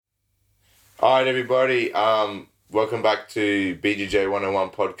All right, everybody. Welcome back to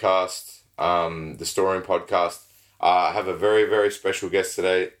BJJ101 podcast, the STOREROOM podcast. I have a very, very special guest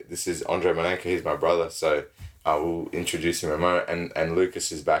today. This is Minenko. He's my brother, so I will introduce him in a moment. And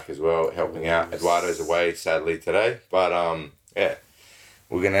Lucas is back as well, helping out. Eduardo's away, sadly, today. But, yeah,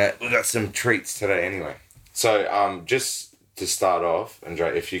 we got some treats today anyway. So, just to start off,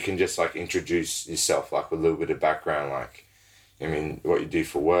 Andre, if you can just, introduce yourself, with a little bit of background, what you do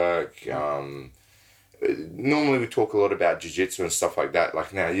for work. Normally we talk a lot about jiu-jitsu and stuff like that.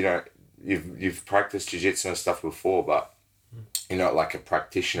 Now you've practiced jiu-jitsu and stuff before, but you're not like a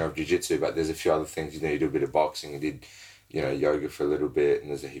practitioner of jiu-jitsu. But there's a few other things. You do a bit of boxing. You did, yoga for a little bit,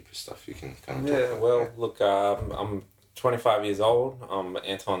 and there's a heap of stuff you can kind of talk about. Well, look, I'm 25 years old. I'm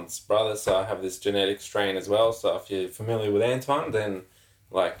Anton's brother, so I have this genetic strain as well. So if you're familiar with Anton, then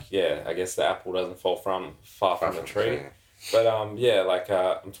I guess the apple doesn't fall far from the tree. Yeah. But I'm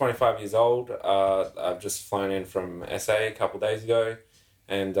 25 years old. I've just flown in from SA a couple of days ago,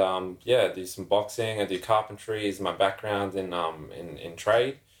 and I do some boxing. I do carpentry is my background in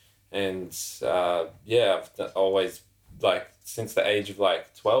trade, and I've always since the age of 12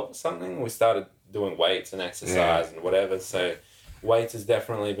 or something, we started doing weights and exercise and whatever. So weights has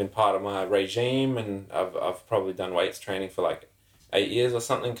definitely been part of my regime, and I've probably done weights training for 8 years or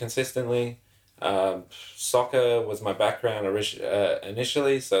something consistently. Soccer was my background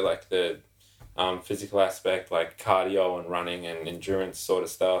initially, so the physical aspect, cardio and running and endurance sort of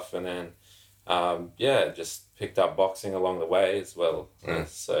stuff, and then just picked up boxing along the way as well. I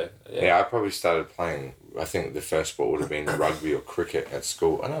probably started playing, I think the first sport would have been rugby or cricket at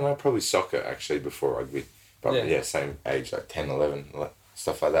school. I don't know, probably soccer actually before rugby, but same age, 10, 11,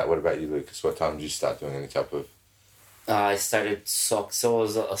 stuff like that. What about you, Lucas? What time did you start doing any type of... I started soccer, so I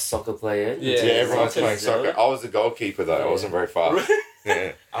was a soccer player. Yeah, everyone's playing soccer. I was the goalkeeper though. I wasn't very fast.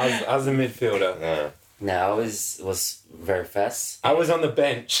 Yeah. I was a midfielder. Yeah. No, I was very fast. I was on the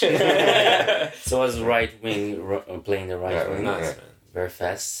bench. So I was right wing, playing the right wing. Nice, man. Very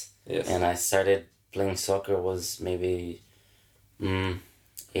fast. Yes. And I started playing soccer was maybe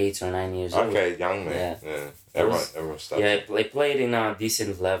 8 or 9 years old. Okay, young man. Yeah. Everyone started. Yeah, I played in a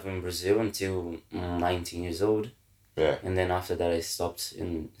decent level in Brazil until 19 years old. Yeah. And then after that I stopped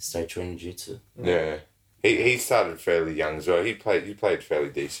and started training jiu-jitsu. Yeah. He started fairly young as well. He played fairly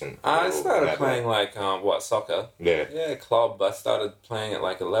decent. I started playing soccer? Yeah. Yeah, club. I started playing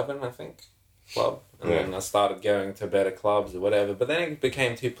at 11, I think. Club. And then I started going to better clubs or whatever. But then it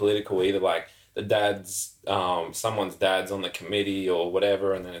became too political, either the dad's someone's dad's on the committee or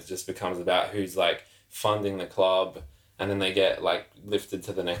whatever, and then it just becomes about who's funding the club. And then they get lifted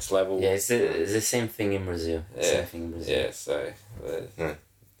to the next level. Yeah, it's the same thing in Brazil. Yeah, so I don't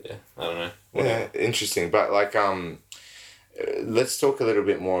know. Yeah, interesting. But let's talk a little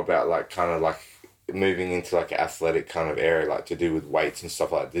bit more about moving into athletic kind of area, to do with weights and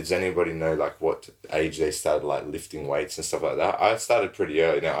stuff like that. Does anybody know what age they started lifting weights and stuff like that? I started pretty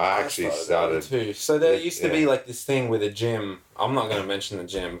early. Now I actually started too. So there used to be this thing with a gym. I'm not going to mention the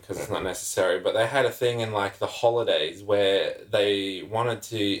gym because it's not necessary, but they had a thing in the holidays where they wanted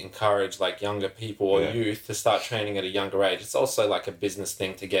to encourage younger people or youth to start training at a younger age. It's also a business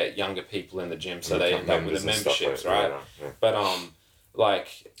thing to get younger people in the gym, so they end up with the memberships, right? Yeah. But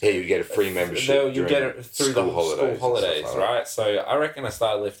you get a free membership. You get it through the school holidays, right? That. So I reckon I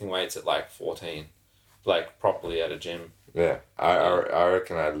started lifting weights at 14, properly at a gym. Yeah, I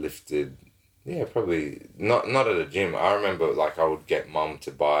reckon I lifted. Yeah, probably not at a gym. I remember I would get mum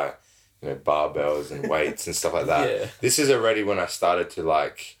to buy, barbells and weights and stuff like that. Yeah. This is already when I started to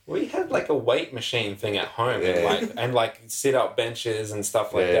We had a weight machine thing at home, and sit up benches and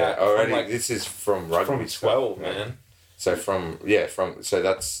stuff like that. Already, this is from rugby. From 12, man. So so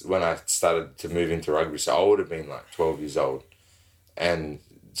that's when I started to move into rugby. So I would have been 12 years old, and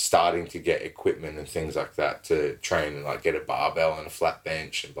starting to get equipment and things like that to train and get a barbell and a flat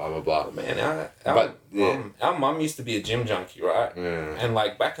bench and blah blah blah. Oh, man, our mum used to be a gym junkie, right? Yeah. And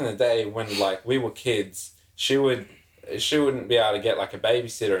back in the day when we were kids, she wouldn't be able to get a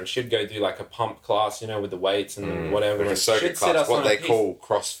babysitter, and she'd go do a pump class, with the weights and whatever. A circuit class, what they call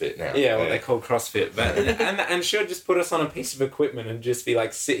CrossFit now. Yeah, what they call CrossFit. But and she'd just put us on a piece of equipment and just be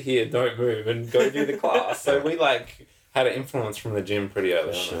sit here, don't move, and go do the class. So we had an influence from the gym pretty early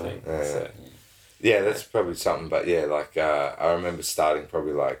on, I think. Yeah, that's probably something. But I remember starting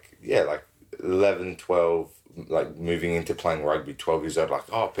probably 11, 12, moving into playing rugby, 12 years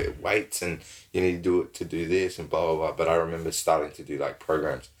old, put weights and you need to do it to do this and blah, blah, blah. But I remember starting to do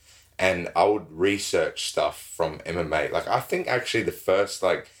programs, and I would research stuff from MMA. I think actually the first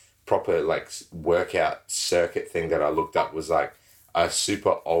proper workout circuit thing that I looked up was a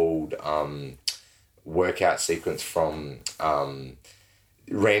super old workout sequence from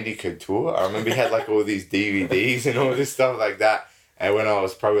Randy Couture. I remember he had like all these DVDs and all this stuff like that. And when I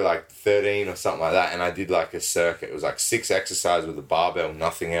was probably like 13 or something like that, and I did like a circuit, it was like 6 exercises with a barbell,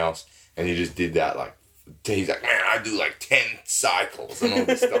 nothing else. And you just did that like, he's like, man, I do like 10 cycles and all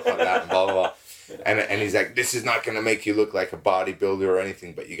this stuff like that and blah, blah, blah. And he's like, this is not going to make you look like a bodybuilder or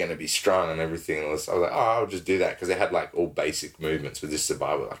anything, but you're going to be strong and everything. And I was like, oh, I'll just do that. Because they had like all basic movements with this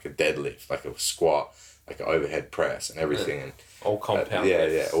survival, like a deadlift, like a squat, like an overhead press and everything. And all compound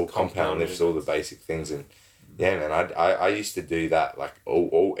lifts. all compound lifts, all the basic things. And yeah, man, I used to do that like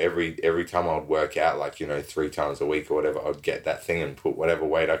every time I would work out, like, 3 times a week or whatever, I'd get that thing and put whatever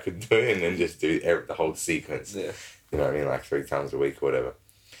weight I could do and then just do the whole sequence. Yeah. You know what I mean? Like 3 times a week or whatever.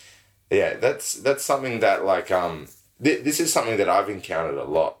 Yeah, that's something that like this is something that I've encountered a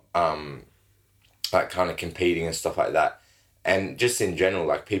lot, like kind of competing and stuff like that, and just in general,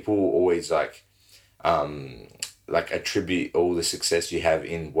 like people always like attribute all the success you have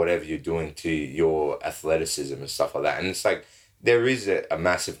in whatever you're doing to your athleticism and stuff like that, and it's like there is a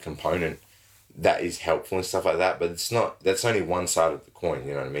massive component that is helpful and stuff like that, but it's not. That's only one side of the coin.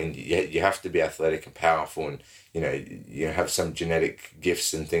 You know what I mean? You have to be athletic and powerful and. You have some genetic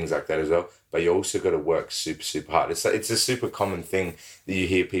gifts and things like that as well, but you also got to work super, super hard. It's a super common thing that you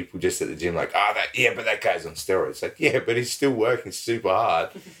hear people just at the gym like, but that guy's on steroids. Like, yeah, but he's still working super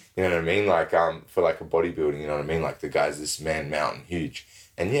hard. You know what I mean? Like, for like a bodybuilding, you know what I mean? Like the guy's this man mountain huge.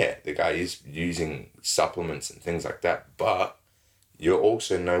 And yeah, the guy is using supplements and things like that, but you're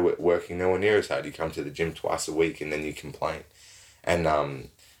also working nowhere near as hard. You come to the gym twice a week and then you complain. And,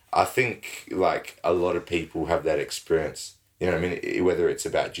 I think like a lot of people have that experience, you know what I mean? Whether it's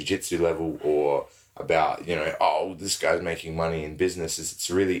about jiu-jitsu level or about, this guy's making money in businesses,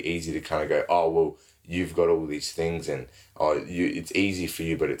 it's really easy to kind of go, oh, well, you've got all these things and it's easy for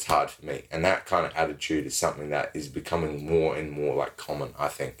you, but it's hard for me. And that kind of attitude is something that is becoming more and more like common, I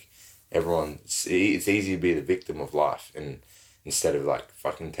think. It's easy to be the victim of life and instead of like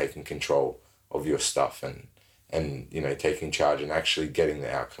fucking taking control of your stuff and taking charge and actually getting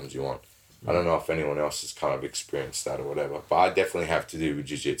the outcomes you want. I don't know if anyone else has kind of experienced that or whatever, but I definitely have to do with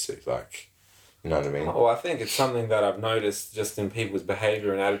jiu-jitsu, like, you know what I mean? Well, I think it's something that I've noticed just in people's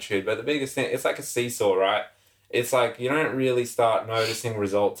behaviour and attitude, but the biggest thing, it's like a seesaw, right? It's like you don't really start noticing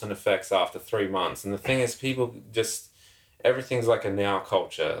results and effects after 3 months. And the thing is, people just, everything's like a now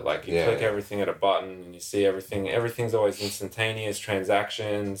culture. Like you click everything at a button and you see everything. Everything's always instantaneous,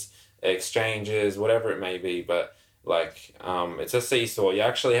 transactions, exchanges, whatever it may be, but like it's a seesaw. You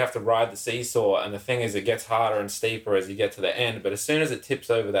actually have to ride the seesaw, and the thing is it gets harder and steeper as you get to the end, but as soon as it tips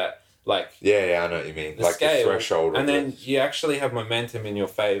over that like I know what you mean, like scale, the threshold, and then you actually have momentum in your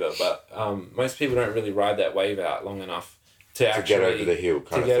favor, but most people don't really ride that wave out long enough to get over the hill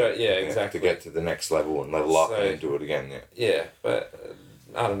exactly, to get to the next level and level up and do it again. But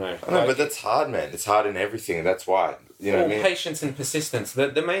I don't know. But that's hard, man. It's hard in everything. That's why. You know what I mean? Patience and persistence.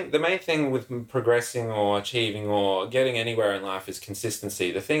 The main thing with progressing or achieving or getting anywhere in life is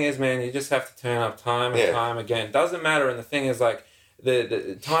consistency. The thing is, man, you just have to turn up time and time again. Doesn't matter. And the thing is, like,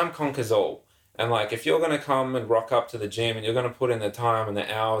 the time conquers all. And like, if you're going to come and rock up to the gym and you're going to put in the time and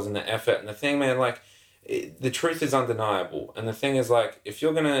the hours and the effort, and the thing, man, like, the truth is undeniable. And the thing is, like, if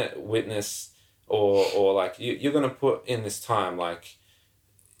you're going to witness or like, you're going to put in this time, like,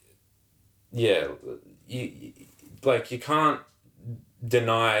 you can't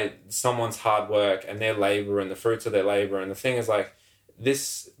deny someone's hard work and their labor and the fruits of their labor. And the thing is, like,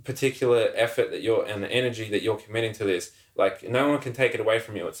 this particular effort that and the energy that you're committing to this, like, no one can take it away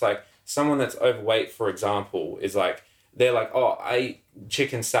from you. It's like someone that's overweight, for example, is like, they're like, oh, I eat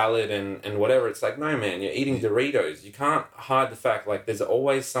chicken salad and whatever. It's like, no, man, you're eating Doritos. You can't hide the fact, like, there's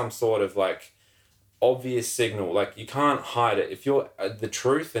always some sort of, like, obvious signal. Like, you can't hide it. If you're the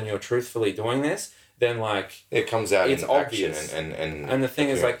truth and you're truthfully doing this, then, like, it comes out it's in obvious. Action and the thing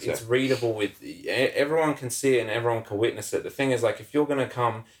is, like, it's readable with everyone can see it and everyone can witness it. The thing is, like, if you're going to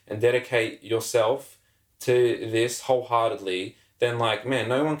come and dedicate yourself to this wholeheartedly, then, like, man,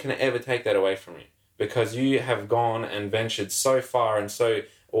 no one can ever take that away from you, because you have gone and ventured so far and so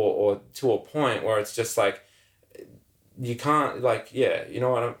or to a point where it's just like you can't, like, you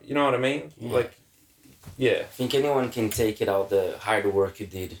know what I mean? Like, I think anyone can take it out, the hard work you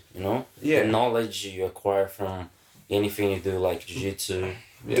did, the knowledge you acquire from anything you do, like jiu-jitsu.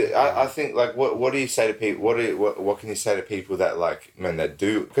 I think, like, what do you say to people? What can you say to people that, like, man, that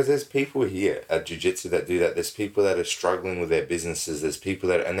do? Because there's people here at jiu-jitsu that do that. There's people that are struggling with their businesses. There's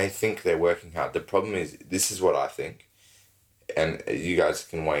people and they think they're working hard. The problem is, this is what I think, and you guys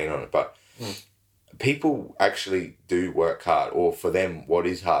can weigh in on it. But people actually do work hard, or for them, what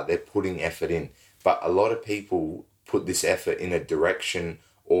is hard, they're putting effort in. But a lot of people put this effort in a direction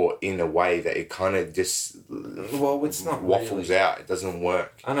or in a way that it kind of just it's not waffles really out. It doesn't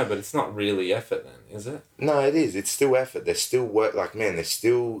work. I know, but it's not really effort then, is it? No, it is. It's still effort. There's still work. Like, man, there's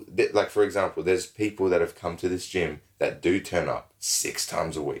still... Like, for example, there's people that have come to this gym that do turn up 6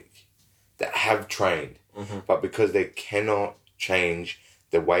 times a week, that have trained, but because they cannot change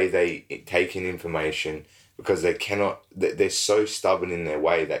the way they take in information, because they cannot... They're so stubborn in their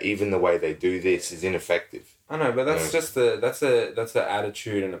way that even the way they do this is ineffective. I know, but that's just that's an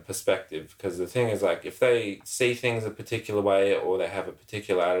attitude and a perspective. Because the thing is, like, if they see things a particular way or they have a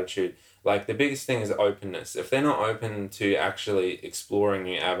particular attitude, like, the biggest thing is openness. If they're not open to actually exploring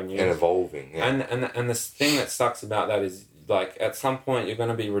new avenues and evolving, and the thing that sucks about that is, like, at some point you're going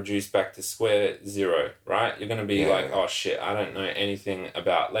to be reduced back to square zero, right? You're going to be like, oh shit, I don't know anything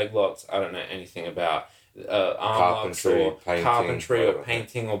about leg locks. I don't know anything about arm locks or carpentry or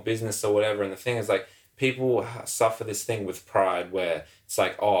painting or business or whatever. And the thing is, like, people suffer this thing with pride where it's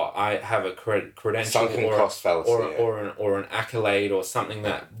like, oh, I have a credential or an accolade or something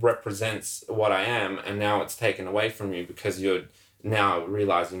that represents what I am, and now it's taken away from you because you're now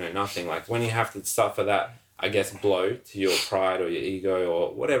realize you know nothing. Like, when you have to suffer that, I guess, blow to your pride or your ego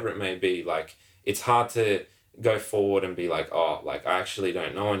or whatever it may be, like, it's hard to go forward and be like, oh, like, I actually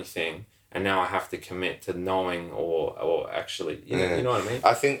don't know anything. And now I have to commit to knowing or actually, you know what I mean?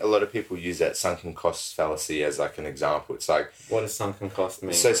 I think a lot of people use that sunken cost fallacy as, like, an example. It's like... What does sunken cost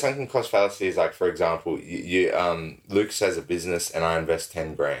mean? So sunken cost fallacy is, like, for example, Lucas has a business and I invest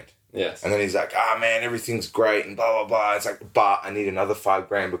 10 grand. Yes. And then he's like, man, everything's great and blah, blah, blah. It's like, but I need another 5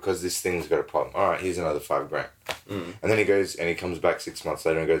 grand because this thing's got a problem. All right, here's another 5 grand. And then he goes and he comes back 6 months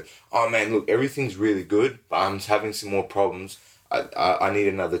later and goes, oh, man, look, everything's really good, but I'm having some more problems. I need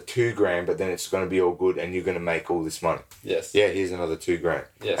another 2 grand, but then it's going to be all good and you're going to make all this money. Yes. Yeah, here's another 2 grand.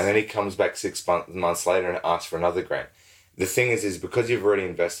 Yes. And then he comes back 6 months later and asks for another grand. The thing is because you've already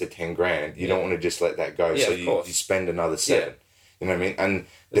invested 10 grand, you don't want to just let that go. Yeah, so you spend another 7. Yeah. You know what I mean? And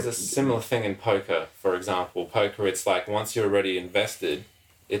there's a similar thing in poker, for example. Poker, it's like, once you're already invested,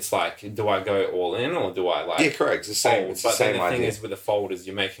 it's like, do I go all in or do I, like... Yeah, correct. It's the same. Fold? It's the same idea. But then the thing is, with a fold is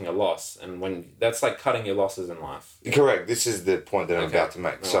you're making a loss. And when that's like cutting your losses in life. Correct. This is the point that I'm about to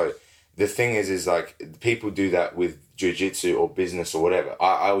make. Right. So the thing is like, people do that with jiu-jitsu or business or whatever.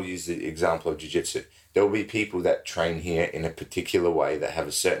 I'll use the example of jiu-jitsu. There will be people that train here in a particular way that have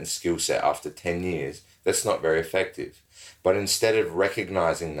a certain skill set after 10 years. That's not very effective. But instead of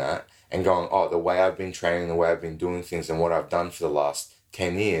recognizing that and going, oh, the way I've been training, the way I've been doing things and what I've done for the last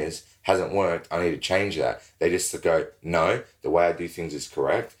 10 years hasn't worked, I need to change that. They just go, no, the way I do things is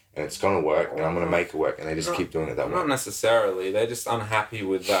correct and it's going to work and I'm going to make it work, and they just keep doing it that way. Not necessarily. They're just unhappy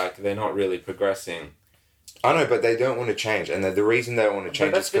with that. They're not really progressing. I know, but they don't want to change. And the reason they don't want to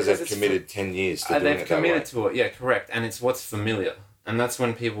change is because they've committed 10 years to doing it that way. They've committed to it, yeah, correct. And it's what's familiar. And that's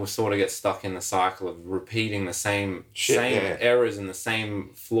when people sort of get stuck in the cycle of repeating the same errors and the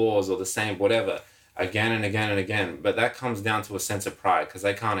same flaws or the same whatever again and again and again. But that comes down to a sense of pride because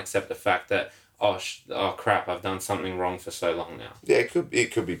they can't accept the fact that, oh crap, I've done something wrong for so long now. Yeah, it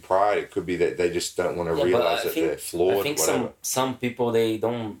could be pride. It could be that they just don't want to realize that they're flawed. I think some people, they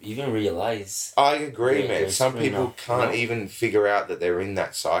don't even realize. I agree, man. Some people can't even figure out that they're in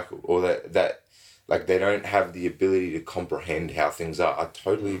that cycle, or that like they don't have the ability to comprehend how things are. I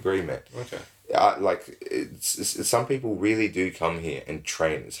totally agree, man. Okay. Some people really do come here and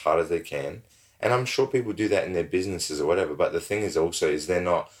train as hard as they can, and I'm sure people do that in their businesses or whatever. But the thing is also is they're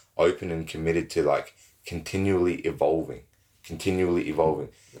not open and committed to like continually evolving.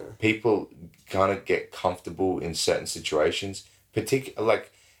 Yeah. People kind of get comfortable in certain situations,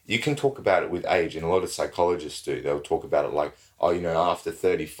 like you can talk about it with age, and a lot of psychologists do. They'll talk about it like, oh, after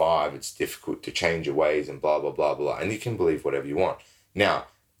 35 it's difficult to change your ways and blah blah blah blah, and you can believe whatever you want. Now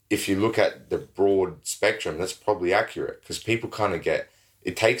if you look at the broad spectrum, that's probably accurate, because people kind of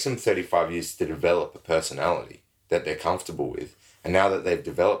it takes them 35 years to develop a personality that they're comfortable with. And now that they've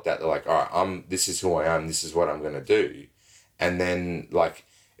developed that, they're like, all right, this is who I am, this is what I'm going to do. And then, like,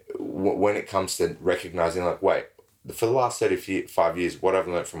 when it comes to recognizing, like, wait, for the last 35 years, what I've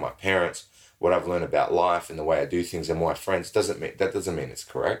learned from my parents, what I've learned about life and the way I do things and my friends, doesn't mean it's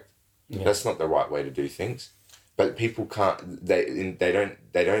correct. Yeah. That's not the right way to do things. But people can't, they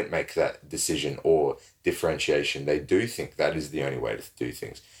don't make that decision or differentiation. They do think that is the only way to do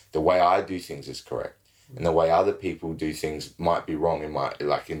things. The way I do things is correct. And the way other people do things might be wrong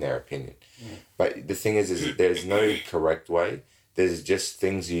in their opinion. Yeah. But the thing is there's no correct way. There's just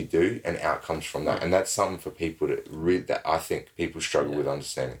things you do and outcomes from that. And that's something for people that I think people struggle with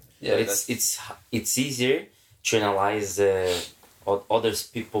understanding. Yeah, it's easier to analyze other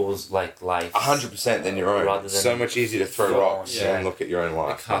people's like life 100% than your own. rather than so much easier to throw rocks and look at your own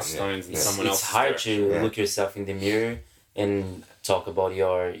life. Cast stones in someone else's It's hard direction. to look yourself in the mirror and talk about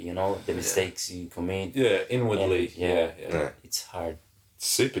your, the mistakes you commit. Yeah, inwardly. And, it's hard.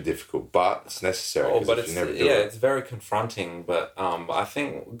 Super difficult, but it's necessary. But it's very confronting. But I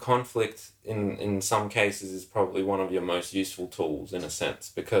think conflict in some cases is probably one of your most useful tools in a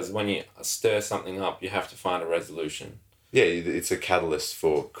sense, because when you stir something up, you have to find a resolution. Yeah, it's a catalyst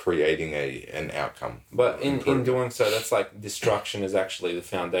for creating an outcome. But in doing so, that's like destruction is actually the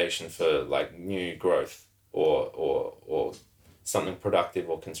foundation for like new growth or something productive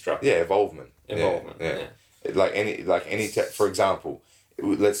or constructive. Yeah, evolvement. Yeah. For example,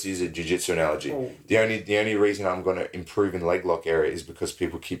 let's use a jiu-jitsu analogy. The only reason I'm going to improve in leg lock area is because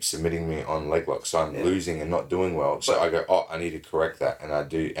people keep submitting me on leg lock, so I'm losing and not doing well. So I go, I need to correct that, and I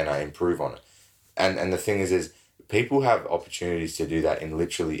do, and I improve on it. And the thing is people have opportunities to do that in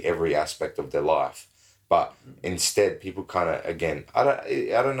literally every aspect of their life. But instead, people kind of, again, I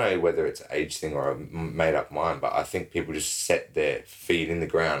don't know whether it's an age thing or a made-up mind, but I think people just set their feet in the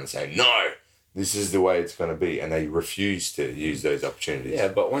ground and say, no, this is the way it's going to be, and they refuse to use those opportunities. Yeah,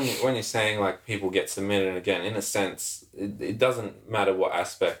 but when you're saying, like, people get submitted, and again, in a sense, it doesn't matter what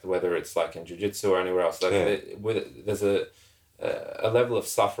aspect, whether it's, like, in jiu-jitsu or anywhere else. Like, there's a level of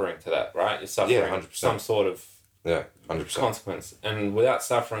suffering to that, right? You're suffering 100%. some sort of 100%. consequence. And without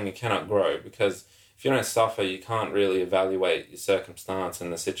suffering, you cannot grow, because if you don't suffer, you can't really evaluate your circumstance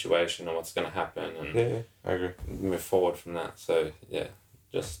and the situation and what's going to happen and I agree. move forward from that. So, yeah,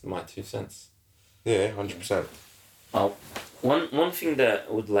 just my 2 cents. Yeah, 100%. One thing that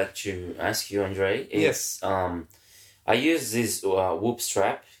I would like to ask you, Andre, is I use this whoop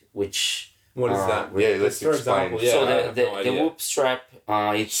strap, which... What is that? Yeah, let's explain. So the whoop strap,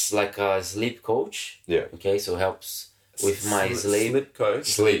 it's like a sleep coach. Yeah. Okay, so helps with my sleep. Sleep coach?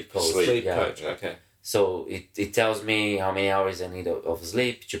 Sleep coach, okay. So it tells me how many hours I need of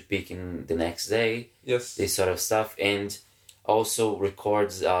sleep to pick in the next day. Yes. This sort of stuff. And also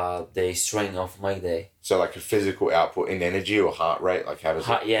records the strength of my day. So like a physical output in energy or heart rate? Like how does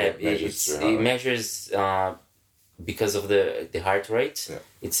it measures because of the heart rate. Yeah.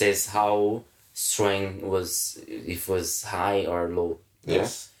 It says how strength was, if it was high or low.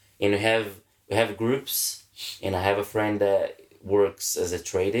 Yes. And we have groups, and I have a friend that works as a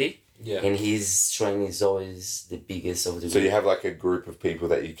trader. Yeah. And his strength is always the biggest of the group. So you have like a group of people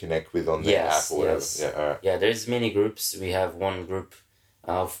that you connect with on the app or whatever. Yes. Yeah, all right. Yeah, there's many groups. We have one group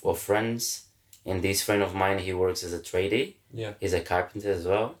of friends, and this friend of mine, he works as a trader. Yeah. He's a carpenter as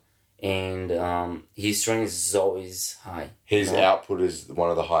well. And his strength is always high. His output is one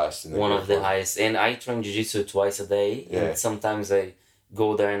of the highest in the One group. of the highest. And I train jiu-jitsu twice a day. Yeah. And sometimes I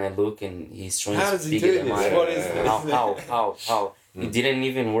go there and I look, and his strength How is does he bigger do than this? mine. What is this? How? It didn't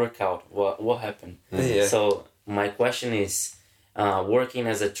even work out. What happened? Yeah. So my question is, working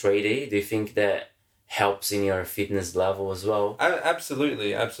as a trader, do you think that helps in your fitness level as well?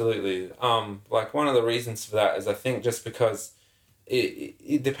 Absolutely. Like one of the reasons for that is I think just because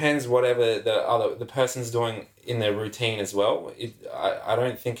it depends whatever the person's doing in their routine as well. I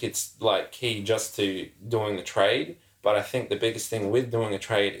don't think it's like key just to doing the trade, but I think the biggest thing with doing a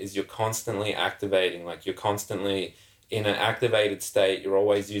trade is you're constantly activating, like you're constantly in an activated state. You're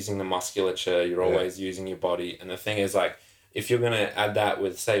always using the musculature, you're always using your body. And the thing is, like, if you're going to add that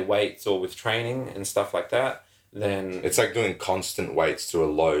with, say, weights or with training and stuff like that, then... It's like doing constant weights to a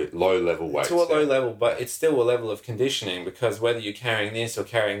low level weight. To a low level, but it's still a level of conditioning, because whether you're carrying this or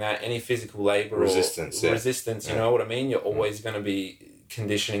carrying that, any physical labor resistance, you know what I mean? You're always going to be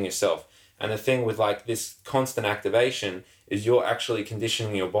conditioning yourself. And the thing with, like, this constant activation is you're actually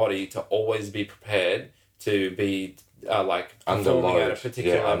conditioning your body to always be prepared to be... under load. At a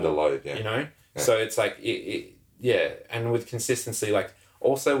particular level, under load, you know? Yeah. So it's like, and with consistency, like,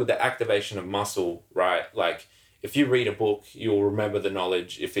 also with the activation of muscle, right? Like, if you read a book, you'll remember the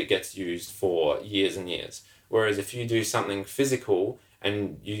knowledge if it gets used for years and years. Whereas if you do something physical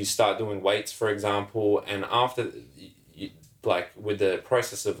and you start doing weights, for example, and after, like, with the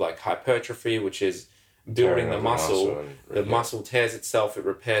process of, like, hypertrophy, which is building the muscle, the muscle tears itself, it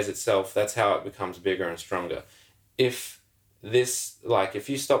repairs itself, that's how it becomes bigger and stronger. If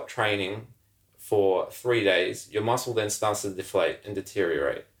you stop training for 3 days, your muscle then starts to deflate and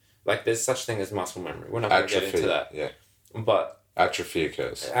deteriorate. Like, there's such thing as muscle memory. We're not going to get into that. Yeah. But atrophy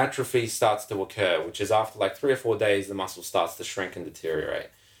occurs. Atrophy starts to occur, which is after like 3 or 4 days, the muscle starts to shrink and deteriorate.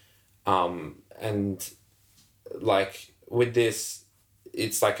 And like with this,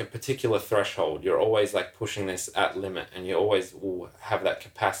 it's like a particular threshold. You're always like pushing this at limit, and you always will have that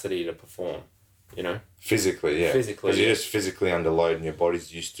capacity to perform, you know? Physically, yeah. Physically, because you're just physically under load, and your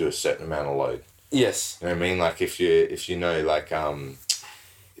body's used to a certain amount of load. Yes. You know what I mean? Like if you know, like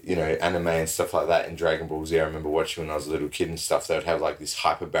you know, anime and stuff like that in Dragon Ball Z. I remember watching when I was a little kid and stuff. They would have like this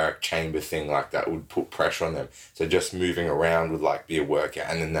hyperbaric chamber thing like that would put pressure on them. So just moving around would like be a workout,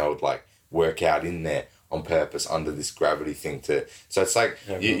 and then they would like work out in there on purpose under this gravity thing so it's like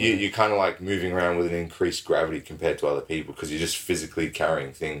you kind of like moving around with an increased gravity compared to other people because you're just physically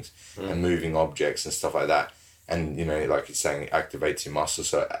carrying things and moving objects and stuff like that. And, you know, like you're saying, it activates your muscles.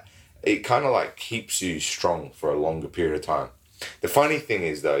 So it kind of like keeps you strong for a longer period of time. The funny thing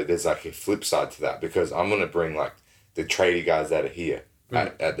is, though, there's like a flip side to that, because I'm going to bring like the tradie guys that are here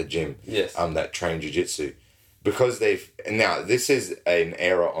at the gym that train jiu-jitsu. Because now this is an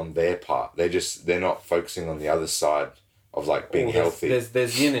error on their part. They're not focusing on the other side of like being healthy.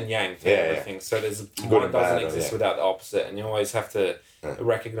 There's yin and yang to everything. So there's one doesn't exist without the opposite, and you always have to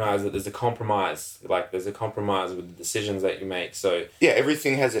recognize that there's a compromise. Like there's a compromise with the decisions that you make. So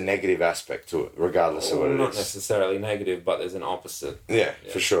everything has a negative aspect to it, regardless of what it is. Not necessarily negative, but there's an opposite. Yeah,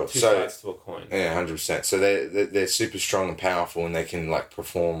 for sure. Two sides to a coin. Yeah, 100%. So they're super strong and powerful, and they can like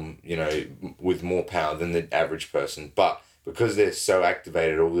perform, you know, with more power than the average person. But because they're so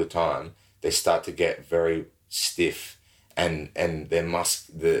activated all the time, they start to get very stiff. And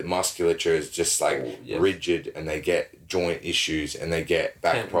the musculature is just like rigid, and they get joint issues, and they get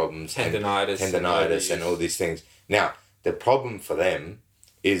back problems, tendonitis and all these things. Now, the problem for them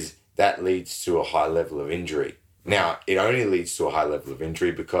is that leads to a high level of injury. Now, it only leads to a high level of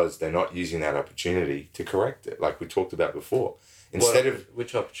injury because they're not using that opportunity to correct it, like we talked about before.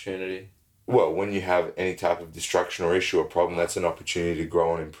 Which opportunity? Well, when you have any type of destruction or issue or problem, that's an opportunity to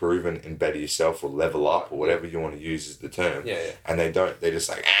grow and improve and better yourself or level up or whatever you want to use as the term. Yeah. And they don't. They're just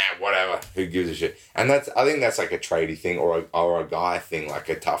like, whatever. Who gives a shit? And I think that's like a tradie thing or a guy thing, like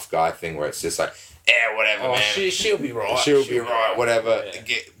a tough guy thing, where it's just like, whatever, man. She'll be right. She'll be right. Whatever.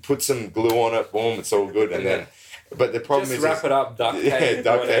 Yeah. Put some glue on it. Boom. It's all good. And then. But the problem just wrap it up, duct tape. Yeah,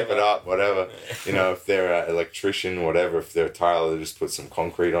 duct tape it up, whatever. Yeah. You know, if they're an electrician, whatever. If they're a tiler, they just put some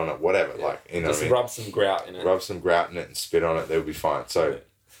concrete on it, whatever. Yeah. Like, you know, just rub some grout in it. Rub some grout in it and spit on it. They'll be fine. So,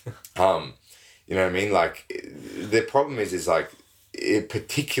 you know what I mean? Like, the problem is like,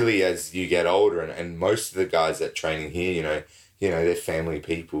 particularly as you get older, and most of the guys that training here, you know, they're family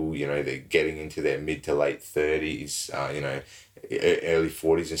people. You know, they're getting into their mid to late 30s, you know, early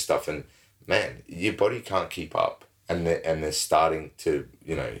 40s and stuff, and. Man, your body can't keep up, and they're starting to,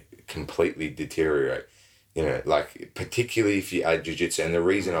 you know, completely deteriorate. You know, like particularly if you add jiu-jitsu, and the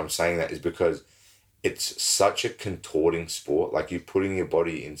reason I'm saying that is because it's such a contorting sport. Like you're putting your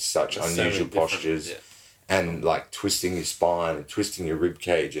body in such unusual postures, and like twisting your spine and twisting your rib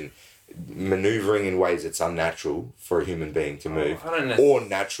cage and maneuvering in ways that's unnatural for a human being to move, or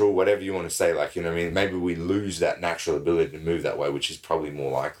natural, whatever you want to say. Like, you know what I mean? Maybe we lose that natural ability to move that way, which is probably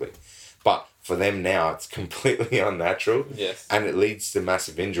more likely. But for them now, it's completely unnatural. Yes. And it leads to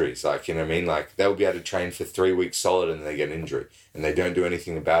massive injuries. Like, you know what I mean? Like, they'll be able to train for 3 weeks solid and they get an injury. And they don't do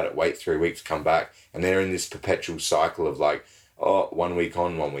anything about it. Wait 3 weeks, come back. And they're in this perpetual cycle of like, 1 week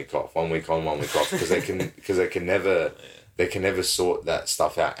on, 1 week off, 1 week on, 1 week off. Because they can never sort that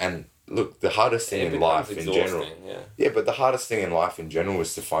stuff out. And look, the hardest thing in life in general. Yeah, but the hardest thing in life in general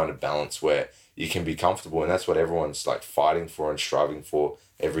is to find a balance where you can be comfortable. And that's what everyone's like fighting for and striving for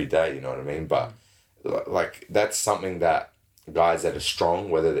every day, you know what I mean? But like that's something that guys that are strong,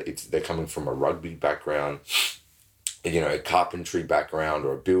 whether they're coming from a rugby background, you know, a carpentry background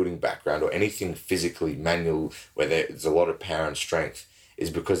or a building background or anything physically manual where there's a lot of power and strength, is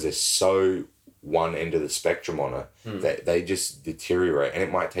because they're so one end of the spectrum on it that they just deteriorate. And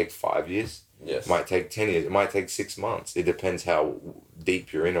it might take 5 years. Yes. It might take 10 years. It might take 6 months. It depends how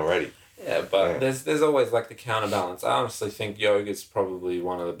deep you're in already. Yeah, but there's always like the counterbalance. I honestly think yoga is probably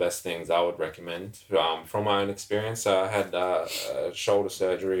one of the best things I would recommend from my own experience. I had a shoulder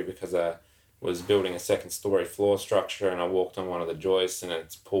surgery because I was building a second-story floor structure, and I walked on one of the joists and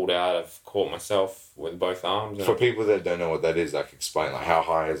it's pulled out. I've caught myself with both arms. For people that don't know what that is, like explain, like how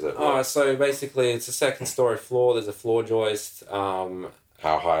high is it? So basically it's a second-story floor. There's a floor joist. How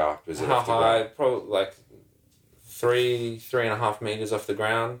high up is it? How high? Probably like 3.5 meters off the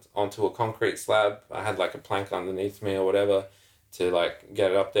ground onto a concrete slab. I had like a plank underneath me or whatever to like get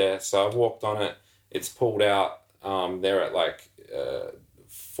it up there. So I've walked on it. It's pulled out. They're at like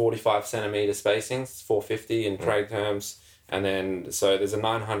 45 centimeter spacings, 450 in trade terms. And then, so there's a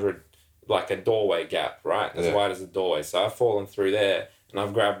 900, like a doorway gap, right? As wide as a doorway. So I've fallen through there and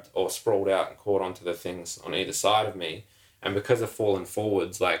I've grabbed or sprawled out and caught onto the things on either side of me. And because I've fallen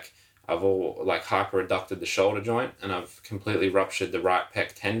forwards, like I've hyperadducted the shoulder joint, and I've completely ruptured the right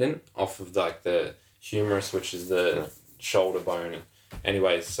pec tendon off of like the humerus, which is the shoulder bone.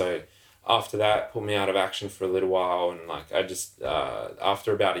 Anyways, so after that, put me out of action for a little while, and like I just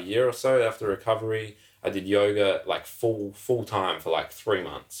after about a year or so after recovery, I did yoga like full time for like 3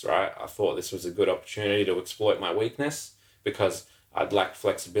 months. Right, I thought this was a good opportunity to exploit my weakness because I'd lacked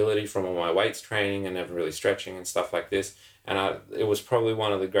flexibility from all my weights training and never really stretching and stuff like this. And it was probably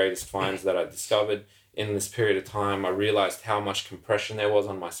one of the greatest finds that I discovered in this period of time. I realized how much compression there was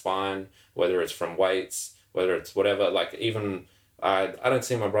on my spine, whether it's from weights, whether it's whatever. Like even, I don't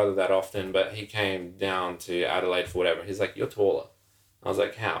see my brother that often, but he came down to Adelaide for whatever. He's like, "You're taller." I was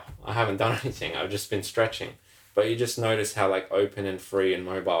like, "How? I haven't done anything. I've just been stretching." But you just notice how like open and free and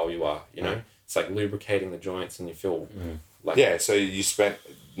mobile you are, you know? It's like lubricating the joints and you feel like... Yeah, so you spent,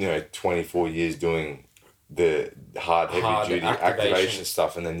 24 years doing the hard heavy-duty activation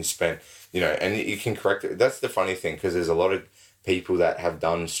stuff, and then you spent, and you can correct it. That's the funny thing, because there's a lot of people that have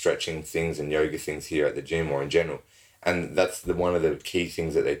done stretching things and yoga things here at the gym or in general, and that's one of the key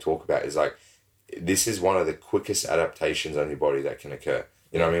things that they talk about is like, this is one of the quickest adaptations on your body that can occur.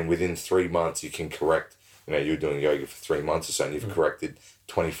 You know what I mean? Within 3 months, you can correct, you're doing yoga for 3 months or so, and you've corrected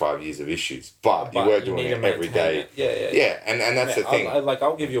 25 years of issues, but you were doing it every day. Yeah, and that's the thing.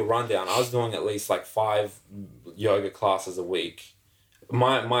 I'll give you a rundown. I was doing at least like 5 yoga classes a week.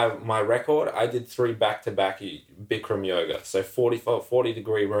 My record, I did 3 back-to-back Bikram yoga. So 40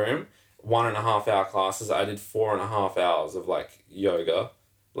 degree room, 1.5 hour classes. I did 4.5 hours of like yoga,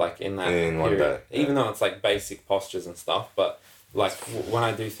 like in one day. Even though it's like basic postures and stuff, but like when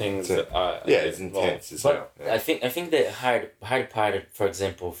I do things, it's intense as well. I think the hard part, for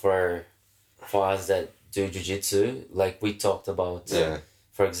example, for us that do jiu-jitsu, like we talked about.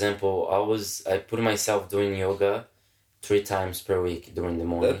 For example, I put myself doing yoga 3 times per week during the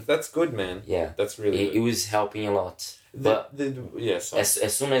morning. That's good, man. Yeah, that's really good. It was helping a lot.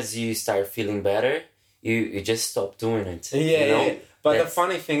 As soon as you start feeling better, you just stop doing it. Yeah. But the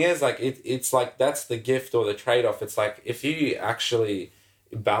funny thing is, like, it's like that's the gift or the trade-off. It's like if you actually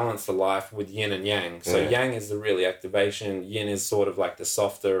balance the life with yin and yang. So yang is the really activation. Yin is sort of like the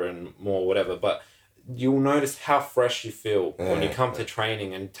softer and more whatever. But you'll notice how fresh you feel when you come to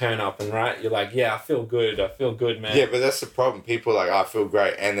training and turn up and you're like, I feel good, man. Yeah, but that's the problem. People are like, I feel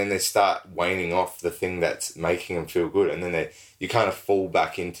great, and then they start waning off the thing that's making them feel good, and then you kind of fall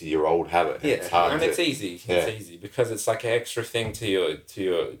back into your old habit. And it's hard. It's easy. It's easy because it's like an extra thing to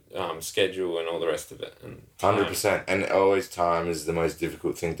your schedule and all the rest of it. 100%, and always time is the most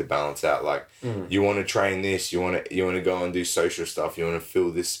difficult thing to balance out. Like you want to train this, you want to go and do social stuff, you want to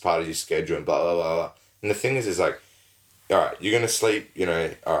fill this part of your schedule, and blah blah blah blah. And the thing is like, all right, you're gonna sleep,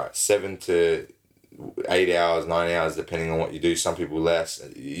 7 to 8 hours, 9 hours, depending on what you do. Some people less.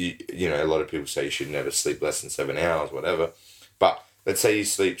 A lot of people say you should never sleep less than 7 hours, whatever. But let's say you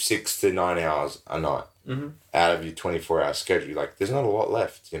sleep 6 to 9 hours a night out of your 24-hour schedule. Like, there's not a lot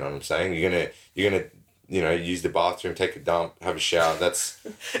left. You know what I'm saying? You're gonna use the bathroom, take a dump, have a shower. That's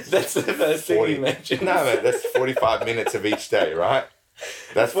the first thing you mentioned. No, man, that's 45 minutes of each day, right?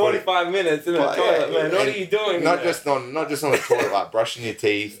 That's 45 minutes in the toilet, man. What are you doing? Not just on the toilet, like brushing your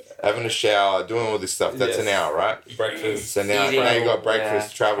teeth, having a shower, doing all this stuff. That's an hour, right? Breakfast. So now you got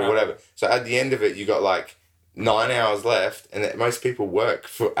breakfast, travel, whatever. So at the end of it, you got like 9 hours left, and most people work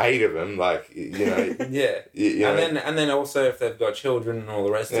for 8 of them. Like and then also if they've got children and all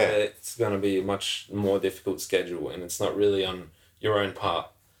the rest of it, it's going to be a much more difficult schedule, and it's not really on your own part.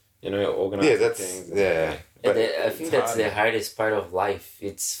 Organizing things. But I think that's the hardest part of life.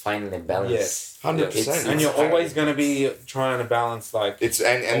 It's finding the balance. Yes, 100%. And you're always going to be trying to balance like. It's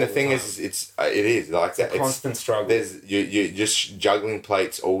and the thing is, it is like that. It's a constant struggle. You're just juggling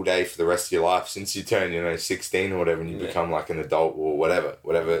plates all day for the rest of your life since you turn 16 or whatever, and you become like an adult or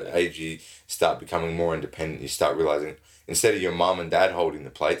whatever age you start becoming more independent. You start realizing, instead of your mum and dad holding the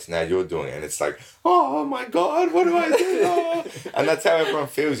plates, now you're doing it. And it's like, oh my God, what do I do? Oh. And that's how everyone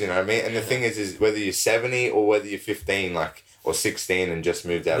feels, you know what I mean? And the thing is whether you're 70 or whether you're 15, or 16 and just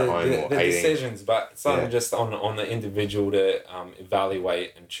moved out of home, or 18. The decisions, but it's just on the individual to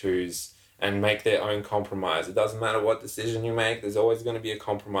evaluate and choose and make their own compromise. It doesn't matter what decision you make, there's always going to be a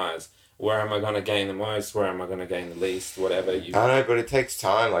compromise. Where am I going to gain the most? Where am I going to gain the least? Whatever you. I know, but it takes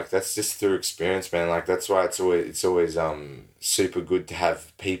time. Like, that's just through experience, man. Like, that's why it's always super good to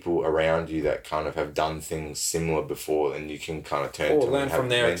have people around you that kind of have done things similar before, and you can kind of turn to learn and have from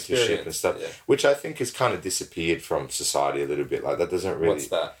their mentorship and stuff, which I think has kind of disappeared from society a little bit. Like, that doesn't really. What's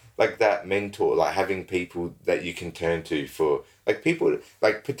that? like that mentor, like having people that you can turn to for, like people,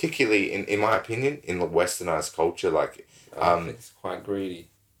 like particularly in my opinion, in the westernized culture, like, I think it's quite greedy.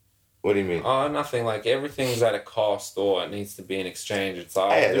 What do you mean? Oh, nothing. Like, everything's at a cost, or it needs to be in exchange. It's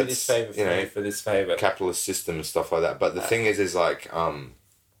like, I'll do this favour for you for this favour. Capitalist system and stuff like that. But the thing is like,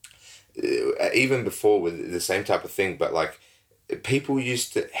 even before with the same type of thing, but like, people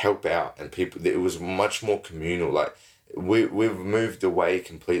used to help out, and it was much more communal. Like, we've moved away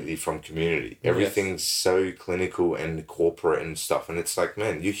completely from community. Everything's so clinical and corporate and stuff, and it's like,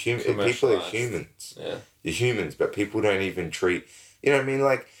 man, people are humans. Yeah. You're humans, but people don't even treat, you know what I mean?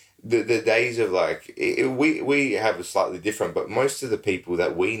 Like, the days of like, we have a slightly different, but most of the people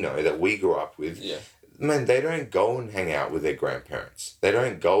that we know, that we grew up with, man, they don't go and hang out with their grandparents. They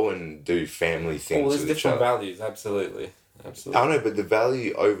don't go and do family things. There's different values, absolutely. I know, but the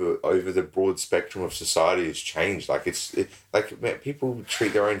value over the broad spectrum of society has changed. Like, man, people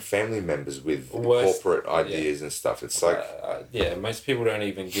treat their own family members with corporate ideas and stuff. It's like... most people don't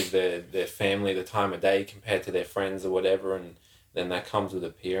even give their family the time of day compared to their friends or whatever, and then that comes with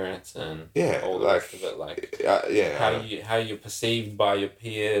appearance and all the rest of it. Like, how you're perceived by your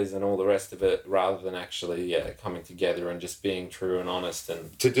peers and all the rest of it, rather than actually coming together and just being true and honest.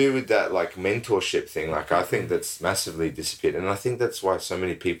 And to do with that, like, mentorship thing, like, I think that's massively disappeared, and I think that's why so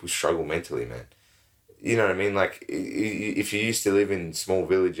many people struggle mentally, man. You know what I mean? Like, if you used to live in small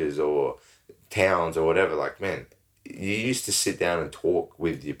villages or towns or whatever, like, man, you used to sit down and talk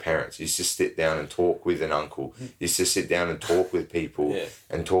with your parents. You used to sit down and talk with an uncle. You used to sit down and talk with people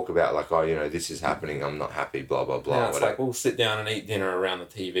and talk about, like, oh, you know, this is happening. I'm not happy, blah, blah, blah. Now it's like, we'll sit down and eat dinner around the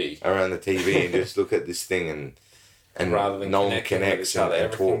TV. Around the TV and just look at this thing and rather than no one connects and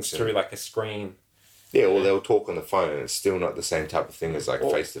everything's talks. through like a screen. Yeah, or they'll talk on the phone, and it's still not the same type of thing as, like,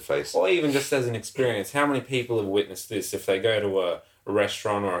 face-to-face. Or even just as an experience, how many people have witnessed this? If they go to a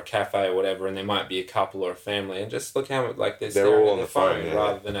restaurant or a cafe or whatever, and there might be a couple or a family, and just look how, like, they're all on their phone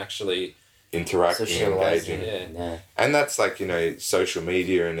rather than actually interacting, engaging. Yeah. And that's, like, you know, social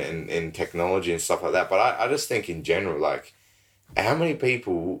media and technology and stuff like that. But I just think in general, like, how many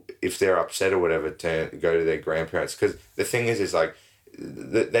people, if they're upset or whatever, go to their grandparents? Because the thing is like,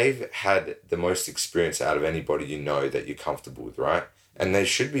 they've had the most experience out of anybody you know that you're comfortable with, right? And there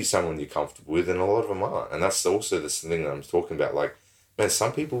should be someone you're comfortable with, and a lot of them aren't. And that's also the thing that I'm talking about. Like, man,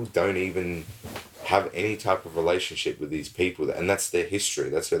 some people don't even have any type of relationship with these people, and that's their history.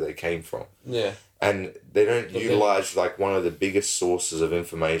 That's where they came from. Yeah. And they don't utilize, like, one of the biggest sources of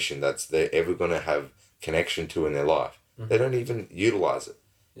information that's they're ever going to have connection to in their life. Mm-hmm. They don't even utilize it.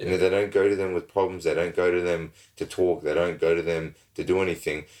 Yeah. You know, they don't go to them with problems. They don't go to them to talk. They don't go to them to do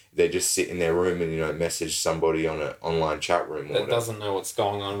anything. They just sit in their room and, you know, message somebody on an online chat room. That doesn't know what's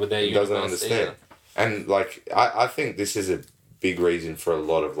going on with their universe. Doesn't understand. Either. And, like, I think this is a big reason for a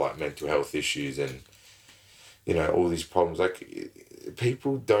lot of, like, mental health issues and, you know, all these problems. Like,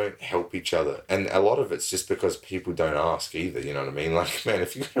 people don't help each other, and a lot of it's just because people don't ask either. You know what I mean? Like, man,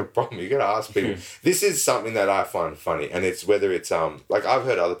 if you got a problem, you got to ask people. This is something that I find funny, and it's whether it's like, I've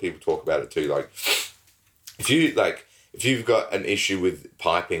heard other people talk about it too. Like, if you've got an issue with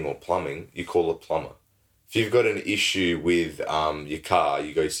piping or plumbing, you call a plumber. If you've got an issue with your car,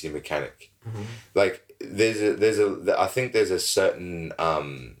 you go see a mechanic. Mm-hmm. Like, I think there's a certain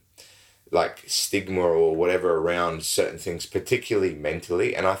like, stigma or whatever around certain things, particularly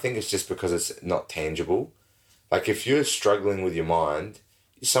mentally, and I think it's just because it's not tangible. Like, if you're struggling with your mind,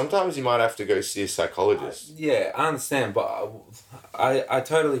 sometimes you might have to go see a psychologist. I understand, but I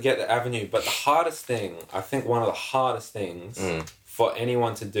totally get the avenue. But the hardest thing, I think one of the hardest things for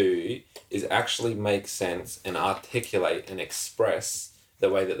anyone to do is actually make sense and articulate and express the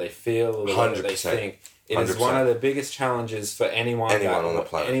way that they feel or the way that they think. It 100%. Is one of the biggest challenges for anyone on the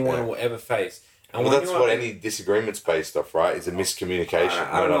planet. Anyone will ever face. And well, that's what any disagreement's based off, right? Is a miscommunication.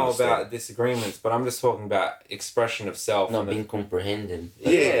 I don't know about disagreements, but I'm just talking about expression of self. Not being comprehended.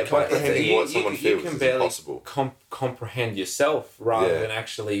 Yeah, comprehending what someone feels is impossible. Comprehend yourself rather than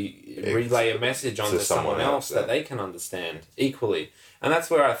actually relay a message onto someone else that they can understand equally. And that's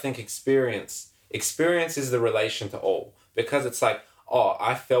where I think experience is the relation to all. Because it's like, oh,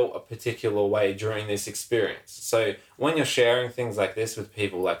 I felt a particular way during this experience. So when you're sharing things like this with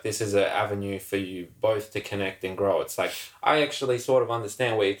people, like, this is an avenue for you both to connect and grow. It's like, I actually sort of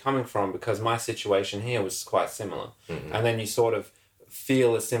understand where you're coming from because my situation here was quite similar. Mm-hmm. And then you sort of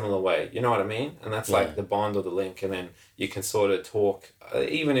feel a similar way. You know what I mean? And that's like the bond or the link. And then you can sort of talk,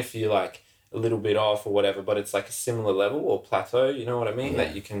 even if you're like a little bit off or whatever, but it's like a similar level or plateau. You know what I mean?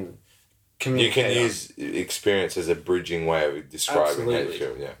 That you can... You can use experience as a bridging way of describing how you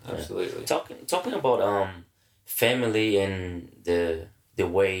feel. Yeah, absolutely. Talking about family and the the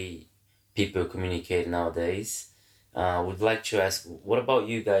way people communicate nowadays. Would like to ask, what about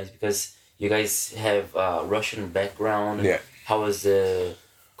you guys? Because you guys have Russian background. Yeah. How was the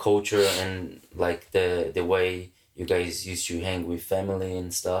culture and like the way you guys used to hang with family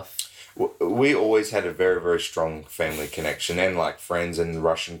and stuff? We always had a very, very strong family connection and like friends in the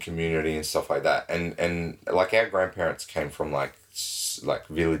Russian community and stuff like that. And like our grandparents came from like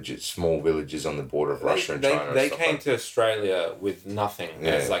villages, small villages on the border of Russia and China. They came to Australia with nothing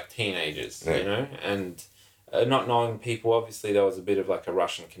as like teenagers, you know, and not knowing people. Obviously, there was a bit of like a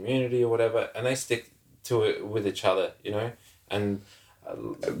Russian community or whatever, and they stick to it with each other, you know, and.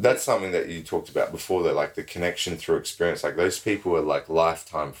 That's something that you talked about before, that like the connection through experience, like those people are like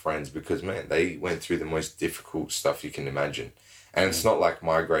lifetime friends because man, they went through the most difficult stuff you can imagine. And it's not like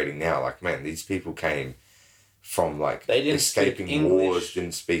migrating now, like man, these people came from like escaping wars,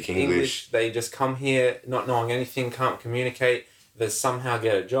 didn't speak English. They just come here not knowing anything, can't communicate, they somehow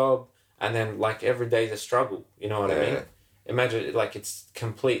get a job, and then like every day's a struggle, you know what I mean? Imagine like it's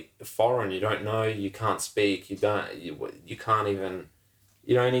complete foreign, you don't know, you can't speak, you can't even.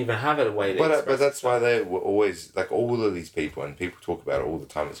 You don't even have a way to express. But that's why they were always, like all of these people, and people talk about it all the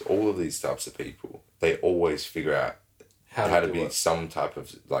time, is all of these types of people, they always figure out how to be some type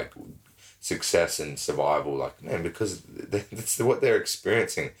of like success and survival, like, man, because that's what they're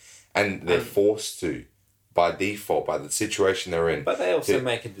experiencing. And they're forced to, by default, by the situation they're in. But they also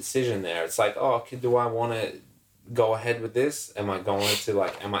make a decision there. It's like, oh, do I want to go ahead with this? Am I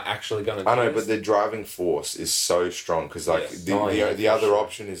actually going to do I know, this? but the driving force is so strong because like the other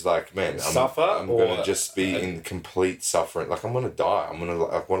option is like, man, I'm going to just be in complete suffering. Like I'm going to die. I'm going to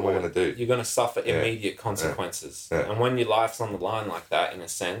like, what am I going to do? You're going to suffer immediate consequences. And when your life's on the line like that, in a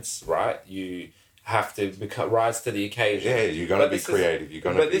sense, right, you have to rise to the occasion. Yeah, you're going to be creative. You're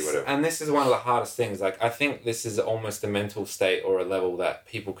going to be whatever. And this is one of the hardest things. Like I think this is almost a mental state or a level that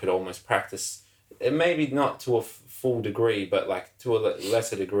people could almost practice. Maybe not to a full degree, but like to a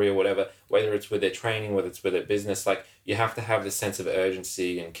lesser degree or whatever, whether it's with their training, whether it's with their business, like you have to have this sense of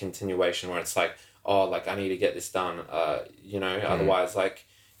urgency and continuation where it's like, oh, like I need to get this done, you know, otherwise like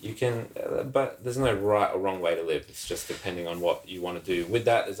you can, but there's no right or wrong way to live. It's just depending on what you want to do. With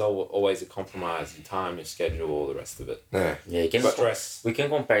that, there's always a compromise in time, your schedule, all the rest of it. Yeah, you can stress. We can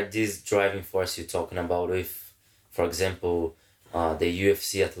compare this driving force you're talking about with, for example, the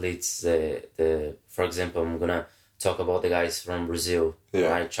UFC athletes, for example, I'm gonna talk about the guys from Brazil,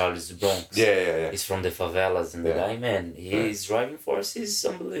 right? Charles the Bronx. Yeah. He's from the favelas, and the guy, man, his driving force is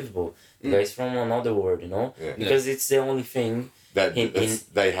unbelievable. The guy's from another world, you know, because it's the only thing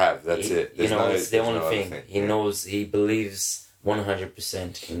they have. That's it. There's it's the only thing. He knows. He believes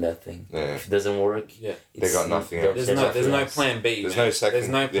 100% in that thing. Yeah. If it doesn't work, they got nothing else. There's no plan B. There's no second. There's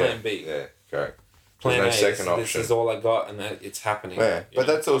no plan B. Yeah, correct. Plan There's no A, second option. This is all I got, and it's happening. Yeah, but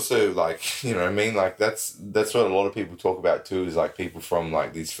that's also like, you know what I mean? Like that's what a lot of people talk about too, is like people from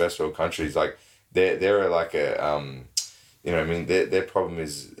like these first world countries, like they're like a you know what I mean? Their problem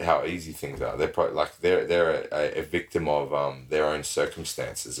is how easy things are. They're a victim of their own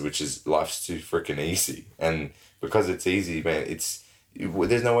circumstances, which is life's too freaking easy, and because it's easy, man,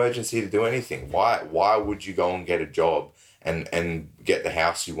 there's no urgency to do anything. Why would you go and get a job and get the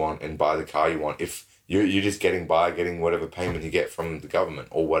house you want and buy the car you want if you're just getting whatever payment you get from the government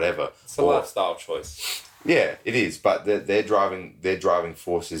or whatever? It's a lifestyle choice. Yeah, it is, but their driving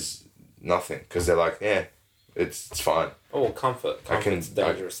force is nothing because they're like, yeah, it's fine. Oh, comfort's a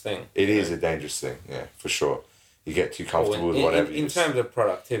dangerous thing. It is a dangerous thing, yeah, for sure. You get too comfortable with whatever. In terms of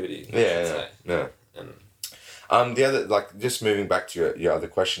productivity, yeah. And the other, like, just moving back to your other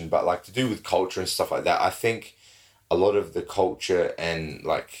question, but like to do with culture and stuff like that, I think a lot of the culture and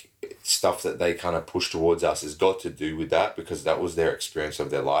like stuff that they kind of push towards us has got to do with that, because that was their experience of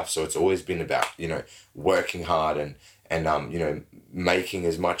their life. So it's always been about, you know, working hard and you know, making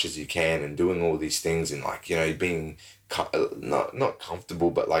as much as you can and doing all these things and like, you know, being not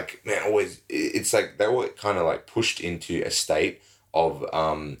comfortable, but like, man, always, it's like they were kind of like pushed into a state of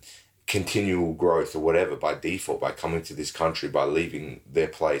continual growth or whatever by default, by coming to this country, by leaving their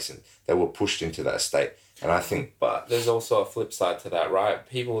place, and they were pushed into that state. And I think... But there's also a flip side to that, right?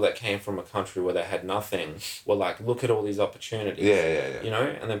 People that came from a country where they had nothing were like, look at all these opportunities. Yeah. You know?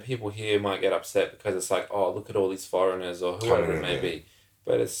 And then people here might get upset because it's like, oh, look at all these foreigners or whoever it may be.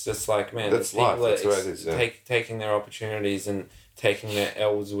 But it's just like, man, that's life. That's what it is, taking their opportunities and taking their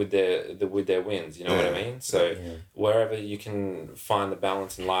L's with their wins, you know what I mean? So wherever you can find the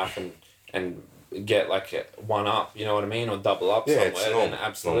balance in life and get like one up, you know what I mean, or double up somewhere, then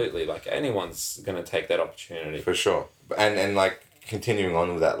absolutely, like anyone's gonna take that opportunity for sure. And like continuing on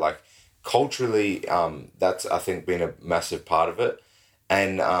with that, like culturally, that's I think been a massive part of it.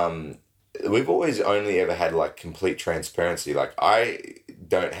 And we've always only ever had like complete transparency. Like I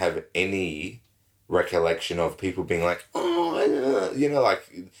don't have any recollection of people being like, oh, you know, like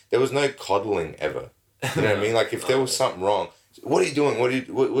there was no coddling ever. You know what I mean? Like if there was something wrong, what are you doing?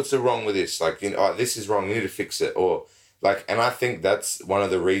 What's the wrong with this? Like, you know, oh, this is wrong. You need to fix it. Or like, and I think that's one of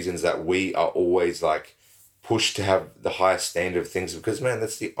the reasons that we are always like pushed to have the highest standard of things, because man,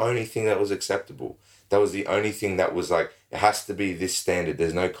 that's the only thing that was acceptable. That was the only thing that was like, it has to be this standard.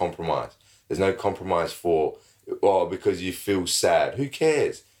 There's no compromise. There's no compromise for, oh, because you feel sad. Who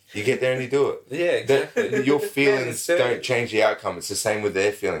cares? You get there and you do it. Yeah, exactly. Your feelings don't change the outcome. It's the same with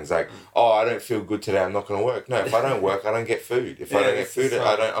their feelings. Like, oh, I don't feel good today. I'm not going to work. No, if I don't work, I don't get food. If I don't get food,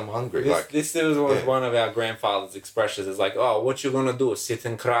 I'm hungry. This was one of our grandfather's expressions. It's like, oh, what you going to do? Sit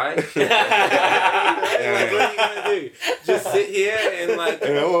and cry? Like, what are you going to do? Just sit here and like...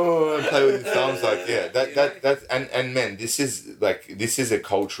 and play with your thumbs. Like, yeah. That and man, this is a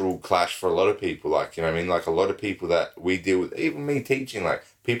cultural clash for a lot of people. Like, you know what I mean? Like, a lot of people that we deal with, even me teaching, like,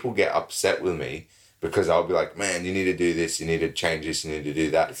 people get upset with me because I'll be like, man, you need to do this, you need to change this, you need to do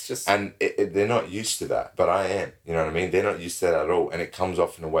that. It's just... And they're not used to that, but I am. You know what I mean? They're not used to that at all. And it comes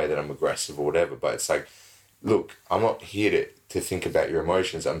off in a way that I'm aggressive or whatever. But it's like, look, I'm not here to think about your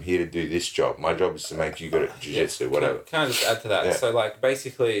emotions. I'm here to do this job. My job is to make you good at jiu-jitsu, whatever. Can I just add to that? Yeah. So, like,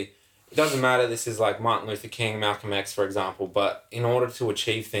 basically, it doesn't matter. This is like Martin Luther King, Malcolm X, for example. But in order to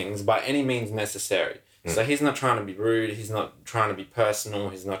achieve things, by any means necessary. So he's not trying to be rude, he's not trying to be personal,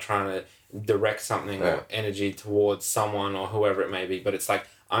 he's not trying to direct something or energy towards someone or whoever it may be, but it's like,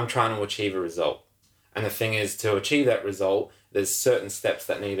 I'm trying to achieve a result. And the thing is, to achieve that result, there's certain steps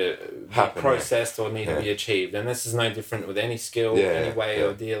that need to be processed or need to be achieved. And this is no different with any skill, any way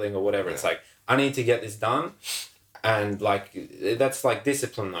of dealing or whatever. It's like, I need to get this done. And like that's like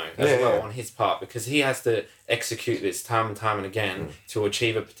discipline though as well on his part, because he has to execute this time and time and again to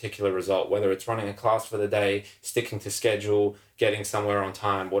achieve a particular result, whether it's running a class for the day, sticking to schedule, getting somewhere on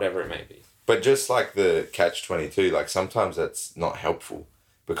time, whatever it may be. But just like the catch-22, like sometimes that's not helpful,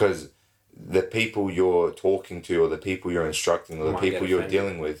 because the people you're talking to or the people you're instructing or the people you're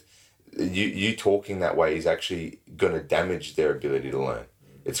dealing with, you talking that way is actually going to damage their ability to learn.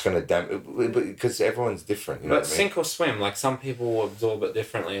 It's going to damage, because everyone's different. You know but what I mean? Sink or swim, like some people will absorb it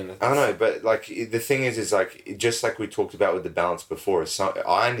differently. I know, but like the thing is like, just like we talked about with the balance before, is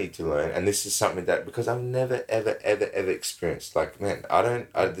I need to learn, and this is something that, because I've never, ever experienced. Like, man,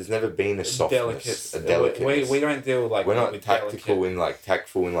 there's never been a softness, a delicate. We don't deal like we're not tactful in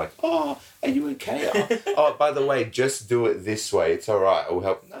like, oh, are you okay? Oh, by the way, just do it this way. It's all right. It will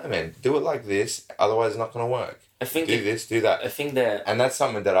help. No, man, do it like this. Otherwise, it's not going to work. I think do this, do that. I think that... And that's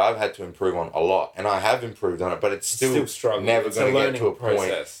something that I've had to improve on a lot. And I have improved on it, but it's still never going to get to a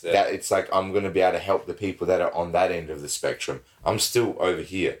point that it's like I'm going to be able to help the people that are on that end of the spectrum. I'm still over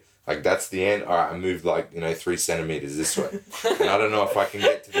here. Like, that's the end. All right, I moved 3 centimeters this way. And I don't know if I can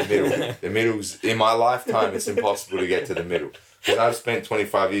get to the middle. The middle's... In my lifetime, it's impossible to get to the middle. Because I've spent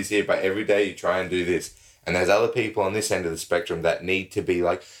 25 years here, but every day you try and do this. And there's other people on this end of the spectrum that need to be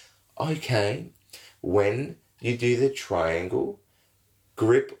like, okay, when... you do the triangle,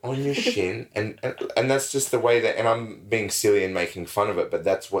 grip on your shin, and that's just the way that, and I'm being silly and making fun of it, but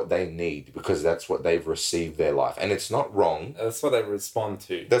that's what they need, because that's what they've received their life. And it's not wrong. That's what they respond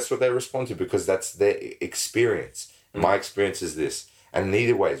to. That's what they respond to, because that's their experience. My experience is this, and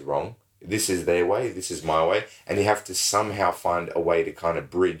neither way is wrong. This is their way, this is my way, and you have to somehow find a way to kind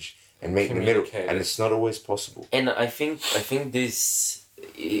of bridge and meet in the middle, and it's not always possible. And I think this...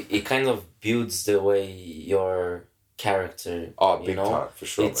 It kind of builds the way your character. Oh, big time, for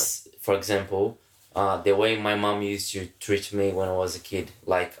sure. It's, for example, the way my mom used to treat me when I was a kid.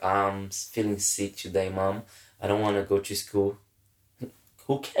 Like, I'm feeling sick today, Mom. I don't want to go to school.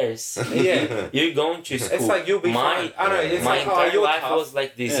 Who cares? Yeah, you're going to school. It's like you'll be fine. I know. It's my like, entire life was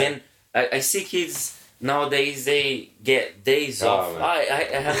like this, and I see kids nowadays. They get days off. Man.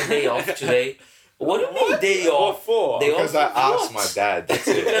 I have a day off today. What do you mean day off? What for? Because I asked my dad. That's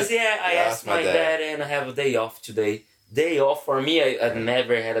it. Because I asked my dad and I have a day off today. Day off for me, I've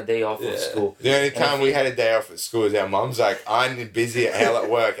never had a day off of school. The only time we had a day off at school is our mum's like, I'm busy at hell at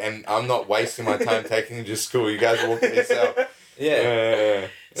work and I'm not wasting my time taking you to school. You guys walk it yourself. Yeah.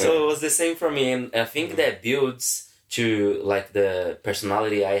 So it was the same for me, and I think that builds to like the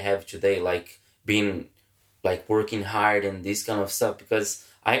personality I have today, like being like working hard and this kind of stuff, because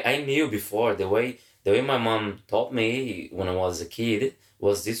I knew before the way my mom taught me when I was a kid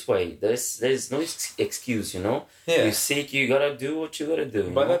was this way. There's no excuse, you know. Yeah. You're sick, you gotta do what you gotta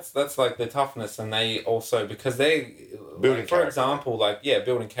do. But that's like the toughness, and they also, because they building, like, for example, like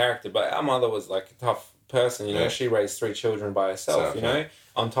building character. But our mother was like a tough person, you know. She raised 3 children by herself, you know,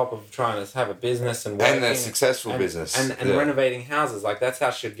 on top of trying to have a business and working. And a successful business. And renovating houses. Like, that's how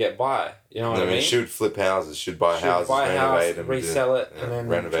she'd get by. You know what I mean? She would flip houses. She'd buy houses, renovate them. Resell it, and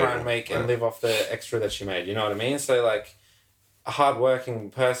then try and make and live off the extra that she made. You know what I mean? So, like, a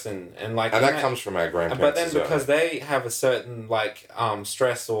hard-working person. And that comes from our grandparents. But then because they have a certain, like,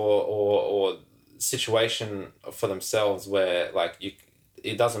 stress or situation for themselves where, like,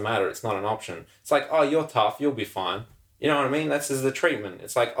 it doesn't matter. It's not an option. It's like, oh, you're tough. You'll be fine. You know what I mean? That's just the treatment.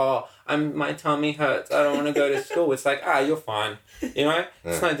 It's like, oh, my tummy hurts. I don't want to go to school. It's like, you're fine. You know?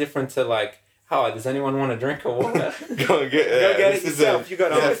 It's no different to, like, does anyone want a drink of water? Go get it yourself. You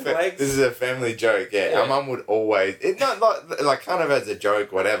got arms, legs. This is a family joke. Yeah. Our mum would always, not like kind of as a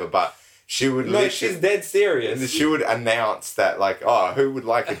joke, whatever, but she would. No, she's dead serious. She would announce that, like, who would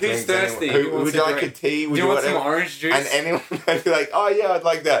like a drink? Who's thirsty? Who would like a tea? Do you want some orange juice? And anyone would be like, oh yeah, I'd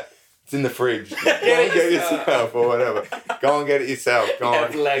like that. It's in the fridge. Go and get it yourself or whatever. Go and get it yourself. Go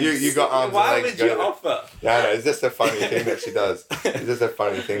on. You got arms and legs. Why would you offer? Yeah, no, it's just a funny thing that she does. It's just a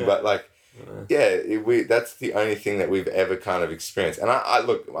funny thing, but like, that's the only thing that we've ever kind of experienced. And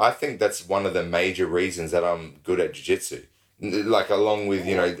I think that's one of the major reasons that I'm good at jiu-jitsu. Like, along with,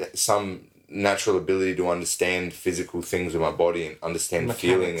 you know, some natural ability to understand physical things with my body and understand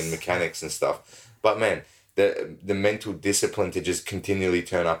feeling and mechanics and stuff. But man, the mental discipline to just continually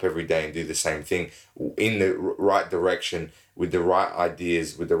turn up every day and do the same thing in the right direction with the right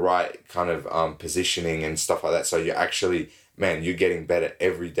ideas, with the right kind of positioning and stuff like that. So you're actually, man, you're getting better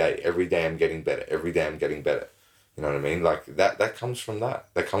every day. Every day I'm getting better. Every day I'm getting better. You know what I mean? Like, that comes from that.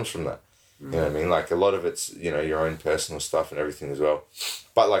 That comes from that. You know what I mean? Like, a lot of it's, you know, your own personal stuff and everything as well.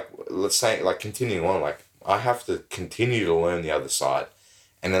 But, like, let's say, like, continuing on, like, I have to continue to learn the other side.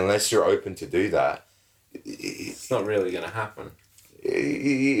 And unless you're open to do that, it's not really going to happen.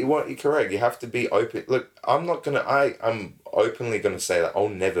 You're correct. You have to be open. Look, I'm openly going to say that I'll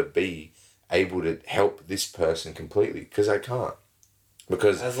never be able to help this person completely, because I can't.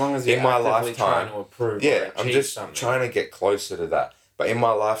 Because as long as you're in my lifetime, trying to improve, I'm just trying to get closer to that. But in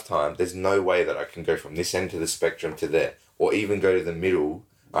my lifetime, there's no way that I can go from this end of the spectrum to there, or even go to the middle,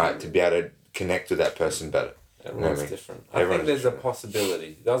 to be able to connect with that person better. Everyone's different. I think there's a possibility.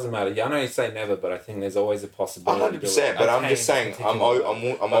 It doesn't matter. I know you say never, but I think there's always a possibility. 100%. But I'm just saying, I'm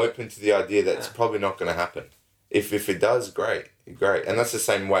open to the idea that it's probably not going to happen. If it does, great. And that's the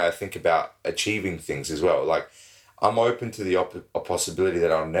same way I think about achieving things as well. Like, I'm open to the possibility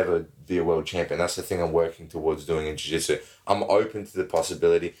that I'll never be a world champion. That's the thing I'm working towards doing in jiu-jitsu. I'm open to the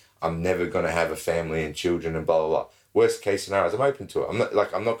possibility I'm never going to have a family and children and blah, blah, blah. Worst case scenarios, I'm open to it.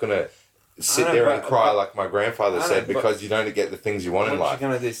 I'm not going to sit there and cry like my grandfather said, because you don't get the things you want in life.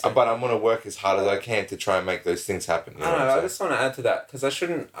 But I'm going to work as hard as I can to try and make those things happen. I just want to add to that, because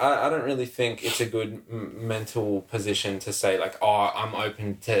I don't really think it's a good mental position to say, like, I'm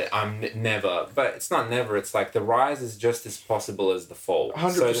never. But it's not never. It's like the rise is just as possible as the fall.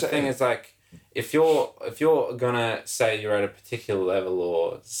 100%. So the thing is, like, if you're gonna say you're at a particular level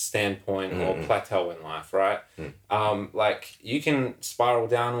or standpoint or plateau in life, right? Like, you can spiral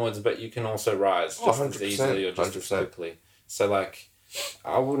downwards, but you can also rise just as easily or just as quickly. So, like,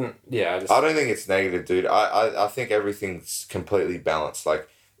 I wouldn't. Yeah, I don't think it's negative, dude. I think everything's completely balanced. Like,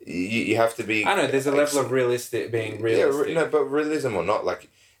 you have to be. I know there's a level of being realistic. Yeah, no, but realism or not, like,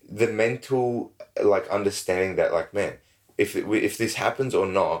 the mental, like, understanding that, like, man, if this happens or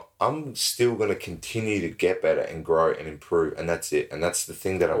not, I'm still going to continue to get better and grow and improve, and that's it. And that's the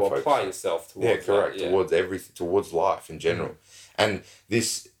thing that I'm focused on. Apply yourself towards towards everything, towards life in general. And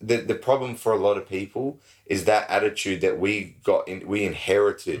the problem for a lot of people is that attitude that we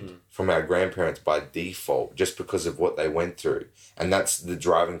inherited from our grandparents by default, just because of what they went through, and that's the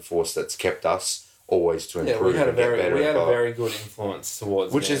driving force that's kept us always to improve. We had a very good influence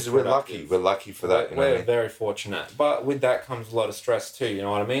towards. Which is we're lucky for that. We're very fortunate, but with that comes a lot of stress too. You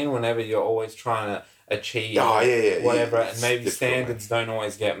know what I mean? Whenever you're always trying to achieve whatever, and maybe standards don't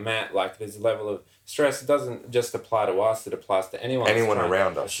always get met. Like, there's a level of stress. It doesn't just apply to us; it applies to anyone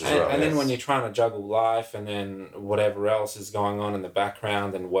around us as well. And then when you're trying to juggle life and then whatever else is going on in the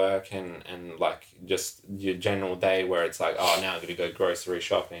background and work and like just your general day, where it's like, oh, now I'm gonna go grocery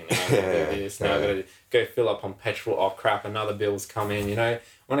shopping. Now I'm gonna do this. Now I'm gonna go fill up on petrol. Oh crap! Another bill's come in. You know,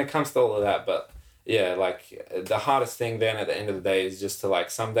 when it comes to all of that, but. Yeah, like, the hardest thing then at the end of the day is just to, like,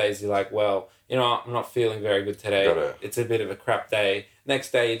 some days you're like, well, you know, I'm not feeling very good today. It's a bit of a crap day.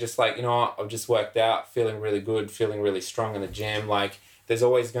 Next day you're just like, you know what, I've just worked out, feeling really good, feeling really strong in the gym. Like, there's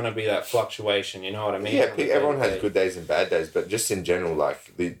always going to be that fluctuation. You know what I mean? Yeah, everyone has good days and bad days, but just in general,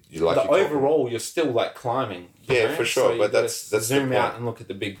 like the overall, you're still like climbing. Yeah, know? for sure. So but that's zoom out and look at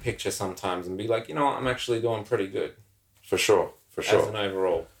the big picture sometimes and be like, you know what, I'm actually doing pretty good. For sure. As an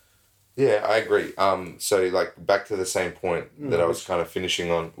overall. Yeah, I agree. So like back to the same point that I was kind of finishing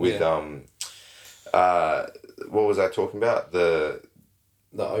on with what was I talking about? The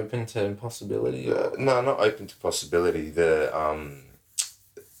open to possibility. No, not open to possibility. I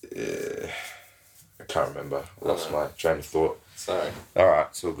can't remember. I lost my train of thought. Sorry. All right,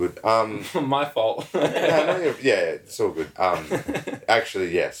 it's all good. My fault. It's all good.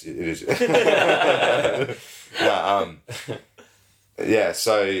 Actually, yes, it is.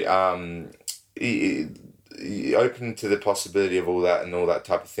 So open to the possibility of all that and all that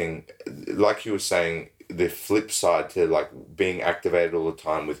type of thing. Like you were saying, the flip side to like being activated all the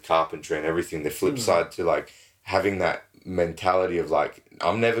time with carpentry and everything, the flip side to like having that mentality of like,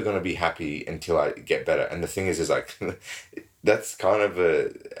 I'm never going to be happy until I get better. And the thing is like, that's kind of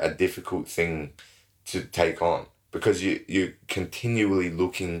a difficult thing to take on because you're continually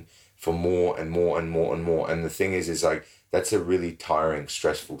looking for more and more and more and more. And the thing is like, that's a really tiring,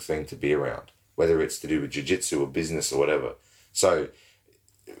 stressful thing to be around, whether it's to do with jiu-jitsu or business or whatever. So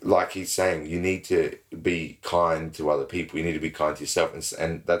like he's saying, you need to be kind to other people. You need to be kind to yourself.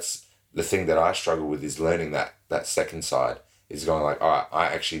 And that's the thing that I struggle with is learning that second side is going like, all right, I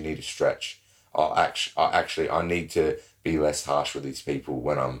actually need to stretch. I need to be less harsh with these people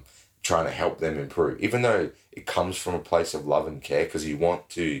when I'm trying to help them improve, even though it comes from a place of love and care because you want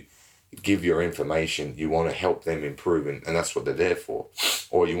to give your information, you want to help them improve and that's what they're there for,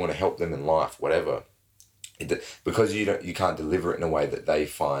 or you want to help them in life, whatever. Because you can't deliver it in a way that they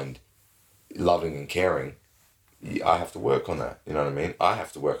find loving and caring, I have to work on that. You know what I mean? I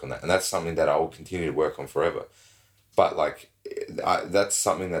have to work on that. And that's something that I will continue to work on forever. But like, that's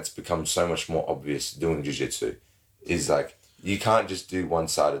something that's become so much more obvious doing jiu-jitsu is like, you can't just do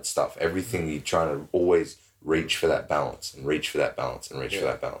one-sided stuff. Everything you're trying to always reach for that balance and reach for that balance and reach for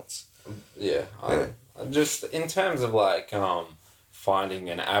that balance. Yeah. Just in terms of like, finding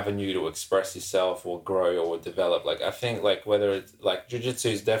an avenue to express yourself or grow or develop, like I think like whether it's like jiu-jitsu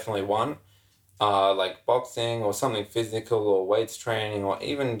is definitely one, like boxing or something physical or weights training or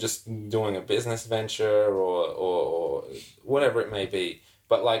even just doing a business venture or whatever it may be.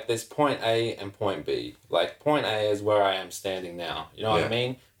 But like there's point A and point B. Like point A is where I am standing now. You know what I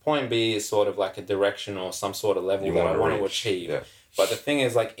mean? Point B is sort of like a direction or some sort of level that I want to achieve. Yeah. But the thing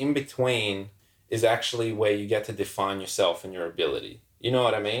is like in between is actually where you get to define yourself and your ability. You know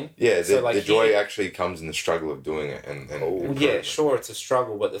what I mean? Yeah, the joy actually comes in the struggle of doing it. Yeah, sure, it's a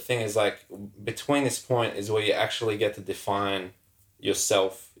struggle, but the thing is, like, between this point is where you actually get to define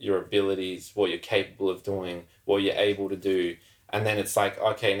yourself, your abilities, what you're capable of doing, what you're able to do, and then it's like,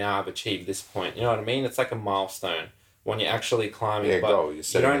 okay, now I've achieved this point. You know what I mean? It's like a milestone when you're actually climbing, but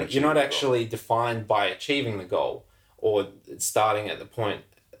you're not actually defined by achieving the goal or starting at the point,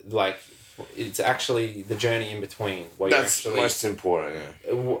 like... It's actually the journey in between. Where that's the most important.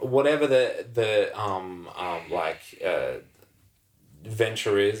 Yeah. Whatever the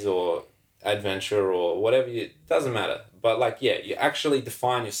venture is or adventure or whatever, it doesn't matter. But like, yeah, you actually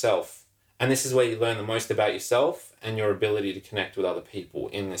define yourself, and this is where you learn the most about yourself and your ability to connect with other people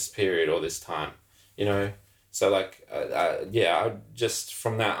in this period or this time. You know, so like, I just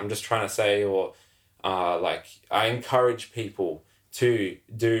from that, I'm just trying to say, or like, I encourage people to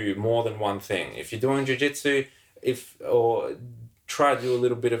do more than one thing. If you're doing jiu-jitsu, or try to do a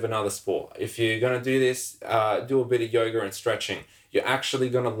little bit of another sport. If you're going to do this, do a bit of yoga and stretching. You're actually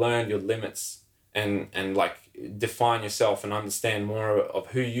going to learn your limits and like define yourself and understand more of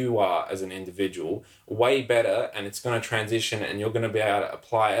who you are as an individual way better, and it's going to transition and you're going to be able to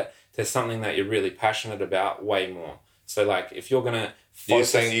apply it to something that you're really passionate about way more. So like if you're going to You're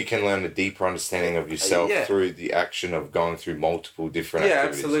saying you can learn a deeper understanding of yourself through the action of going through multiple different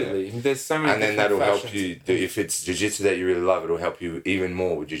activities. Absolutely. Yeah. There's so many. And then that'll help you. If it's jiu-jitsu that you really love, it'll help you even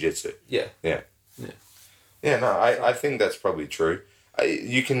more with jiu-jitsu. Yeah. No, I think that's probably true.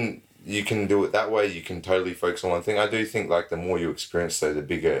 You can do it that way. You can totally focus on one thing. I do think like the more you experience, though, the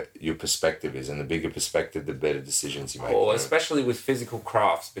bigger your perspective is, and the bigger perspective, the better decisions you make. Or especially with physical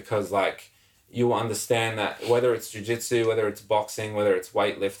crafts, because like. You'll understand that whether it's jiu-jitsu, whether it's boxing, whether it's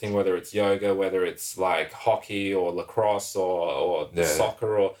weightlifting, whether it's yoga, whether it's like hockey or lacrosse or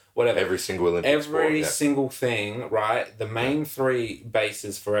soccer or whatever. Every single Olympic sport. Every single thing, right? The main three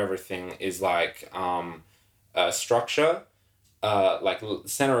bases for everything is like structure, like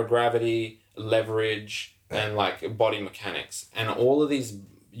center of gravity, leverage, and like body mechanics. And all of these,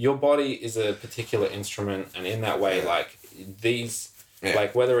 your body is a particular instrument, and in that way, like these... Yeah.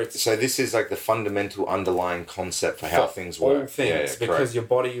 Like whether it's... So this is like the fundamental underlying concept for how things work. All things, because correct. Your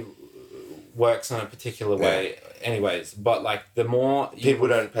body works in a particular way anyways. But like the more... People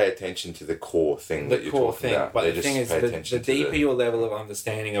don't pay attention to the core thing that you're talking about. But the thing is, the deeper your level of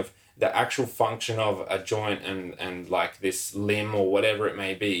understanding of the actual function of a joint and like this limb or whatever it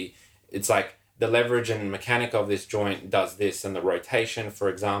may be, it's like the leverage and mechanic of this joint does this, and the rotation, for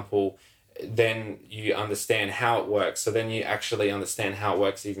example, then you understand how it works. So then you actually understand how it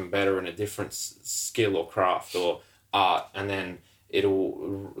works even better in a different skill or craft or art, and then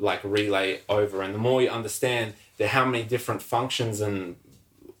it'll like relay over. And the more you understand how many different functions and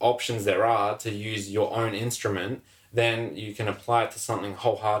options there are to use your own instrument, then you can apply it to something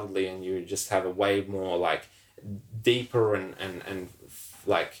wholeheartedly, and you just have a way more like deeper and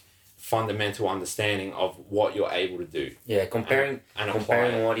like fundamental understanding of what you're able to do. Yeah, comparing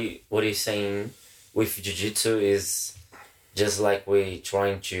what he's saying with jiu-jitsu is just like we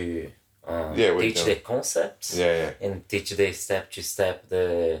trying to teach the concepts and teach the step-to-step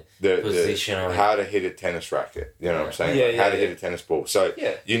the position of how to hit a tennis racket, you know what I'm saying? How to hit a tennis ball. So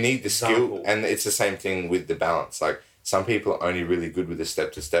you need the skill, and it's the same thing with the balance. Like some people are only really good with the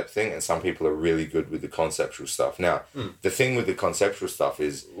step-to-step thing, and some people are really good with the conceptual stuff. Now, the thing with the conceptual stuff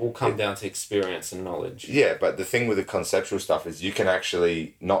is... It will come down to experience and knowledge. Yeah, but the thing with the conceptual stuff is you can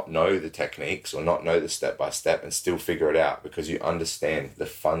actually not know the techniques or not know the step-by-step and still figure it out because you understand the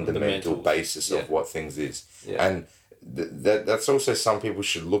fundamental basis of what things is. Yeah. And that's also some people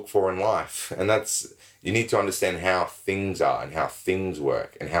should look for in life. And that's... You need to understand how things are and how things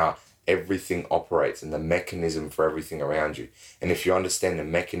work and how everything operates and the mechanism for everything around you. And if you understand the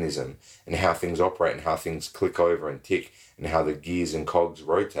mechanism and how things operate and how things click over and tick and how the gears and cogs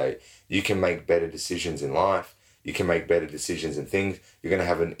rotate, you can make better decisions in life. You can make better decisions in things. You're going to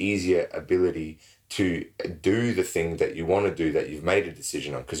have an easier ability to do the thing that you want to do that you've made a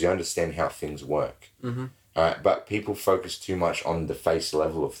decision on because you understand how things work. Mm-hmm. All right, but people focus too much on the face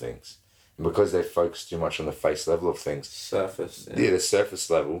level of things. Because they focus too much on the face level of things. Surface. The surface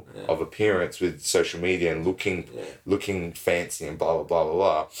level of appearance with social media and looking fancy and blah, blah, blah, blah,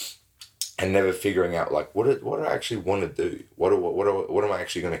 blah. And never figuring out, like, what do I actually want to do? What am I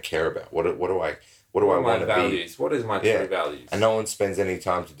actually going to care about? What do I want to be? What is my true values? And no one spends any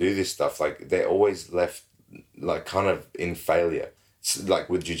time to do this stuff. Like, they're always left, like, kind of in failure. It's like,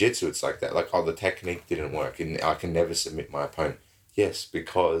 with jiu-jitsu, it's like that. Like, oh, the technique didn't work and I can never submit my opponent. Yes,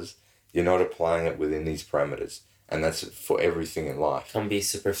 because... You're not applying it within these parameters, and that's for everything in life. Can be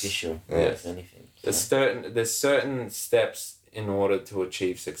superficial. If anything. There's certain steps in order to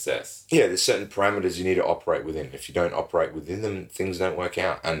achieve success. Yeah, there's certain parameters you need to operate within. If you don't operate within them, things don't work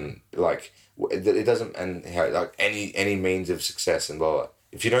out, and like it doesn't. And how, like any means of success and blah blah.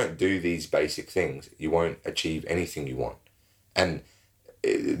 If you don't do these basic things, you won't achieve anything you want, and.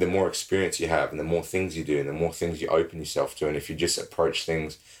 The more experience you have and the more things you do and the more things you open yourself to, and if you just approach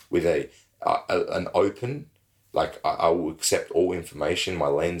things with an open, like I will accept all information, my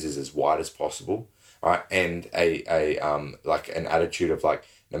lens is as wide as possible, right? And a like an attitude of like,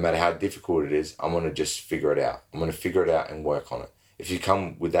 no matter how difficult it is, I'm going to just figure it out. I'm going to figure it out and work on it. If you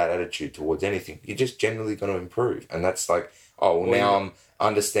come with that attitude towards anything, you're just generally going to improve. And that's like, now I'm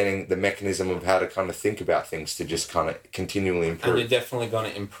understanding the mechanism of how to kind of think about things to just kind of continually improve. And you're definitely going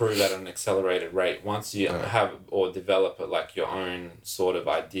to improve at an accelerated rate once you have or develop like your own sort of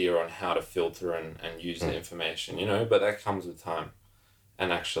idea on how to filter and use the information, you know, but that comes with time.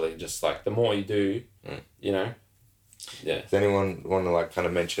 And actually just like the more you do, you know. Yeah. Does anyone want to like kind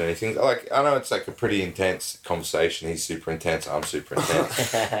of mention anything? Like, I know it's like a pretty intense conversation. He's super intense. I'm super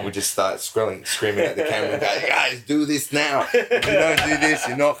intense. We just start screaming at the camera and go, guys, do this now. If you don't do this,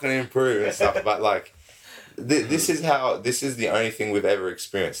 you're not going to improve and stuff. But like, this is the only thing we've ever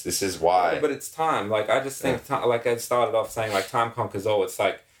experienced. This is why. But it's time. Like, I just think, like I started off saying, like, time conquers all. It's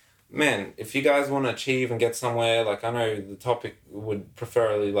like, man, if you guys want to achieve and get somewhere, like, I know the topic would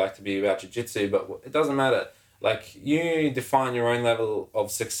preferably like to be about jiu-jitsu, but it doesn't matter. Like, you define your own level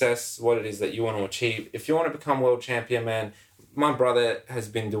of success, what it is that you want to achieve. If you want to become world champion, man, my brother has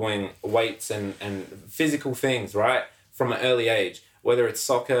been doing weights and physical things, right? From an early age. Whether it's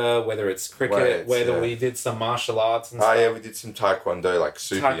soccer, whether it's cricket, we did some martial arts and stuff. Oh, yeah, we did some taekwondo, like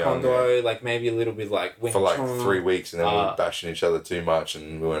super young. Taekwondo, like maybe a little bit like Wing Chun. For like 3 weeks, and then we were bashing each other too much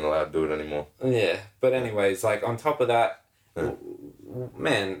and we weren't allowed to do it anymore. Yeah, but anyways, like on top of that,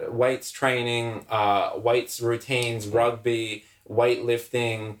 man, weights training, weights routines, rugby,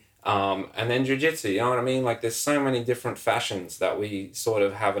 weightlifting, and then jiu-jitsu, you know what I mean? Like, there's so many different fashions that we sort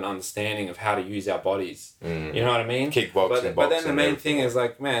of have an understanding of how to use our bodies. You know what I mean? Kickboxing, but then the main thing is,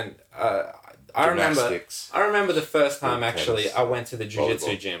 like, man, I gymnastics. remember the first time Tennis, actually I went to the jiu-jitsu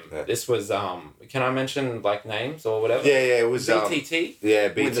volleyball. gym. Yeah. This was can I mention like names or whatever? Yeah, it was BTT.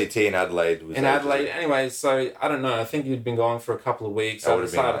 BTT in Adelaide. Was in Adelaide. Anyway, so I don't know. I think you'd been gone for a couple of weeks. I I would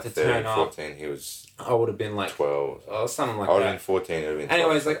have been decided like to 13, turn 14. up. He was I would have been like 12. or something like I would that. have been 14. It would have been 12.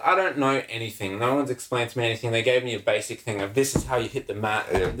 Anyways, like I don't know anything. No one's explained to me anything. They gave me a basic thing of this is how you hit the mat.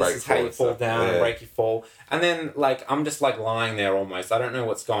 Yeah, And this is how you fall down and break your fall. And then like I'm just like lying there almost. I don't know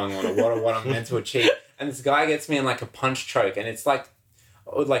what's going on or what I'm meant to achieve. And this guy gets me in like a punch choke, and it's like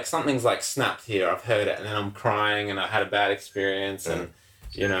something's like snapped here. I've heard it, and then I'm crying, and I had a bad experience, and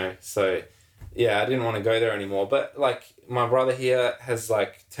you know, so yeah, I didn't want to go there anymore. But like my brother here has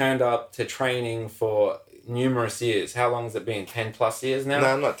like turned up to training for numerous years. How long has it been? 10 plus years now?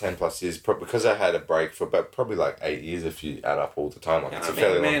 No, not 10 plus years. Because I had a break for about probably like 8 years if you add up all the time. Like, it's a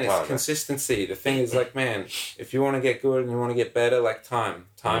fairly long time. It's consistency. The thing is like, man, if you want to get good and you want to get better, like time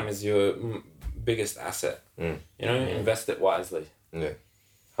is your biggest asset. You know, invest it wisely. Yeah,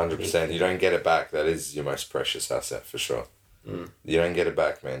 100%. You don't get it back. That is your most precious asset for sure. You don't get it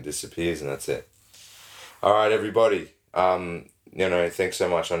back, man. It disappears and that's it. All right, everybody. You know, thanks so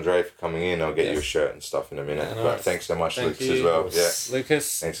much, Andre, for coming in. I'll get you a shirt and stuff in a minute. Yeah, but thanks so much, Lucas, as well. Yeah,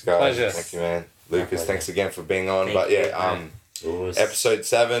 Lucas. Thanks, guys. Pleasure. Thank you, man. Lucas, thanks again for being on. Thank you, episode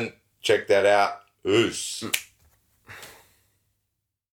 7. Check that out. Oos.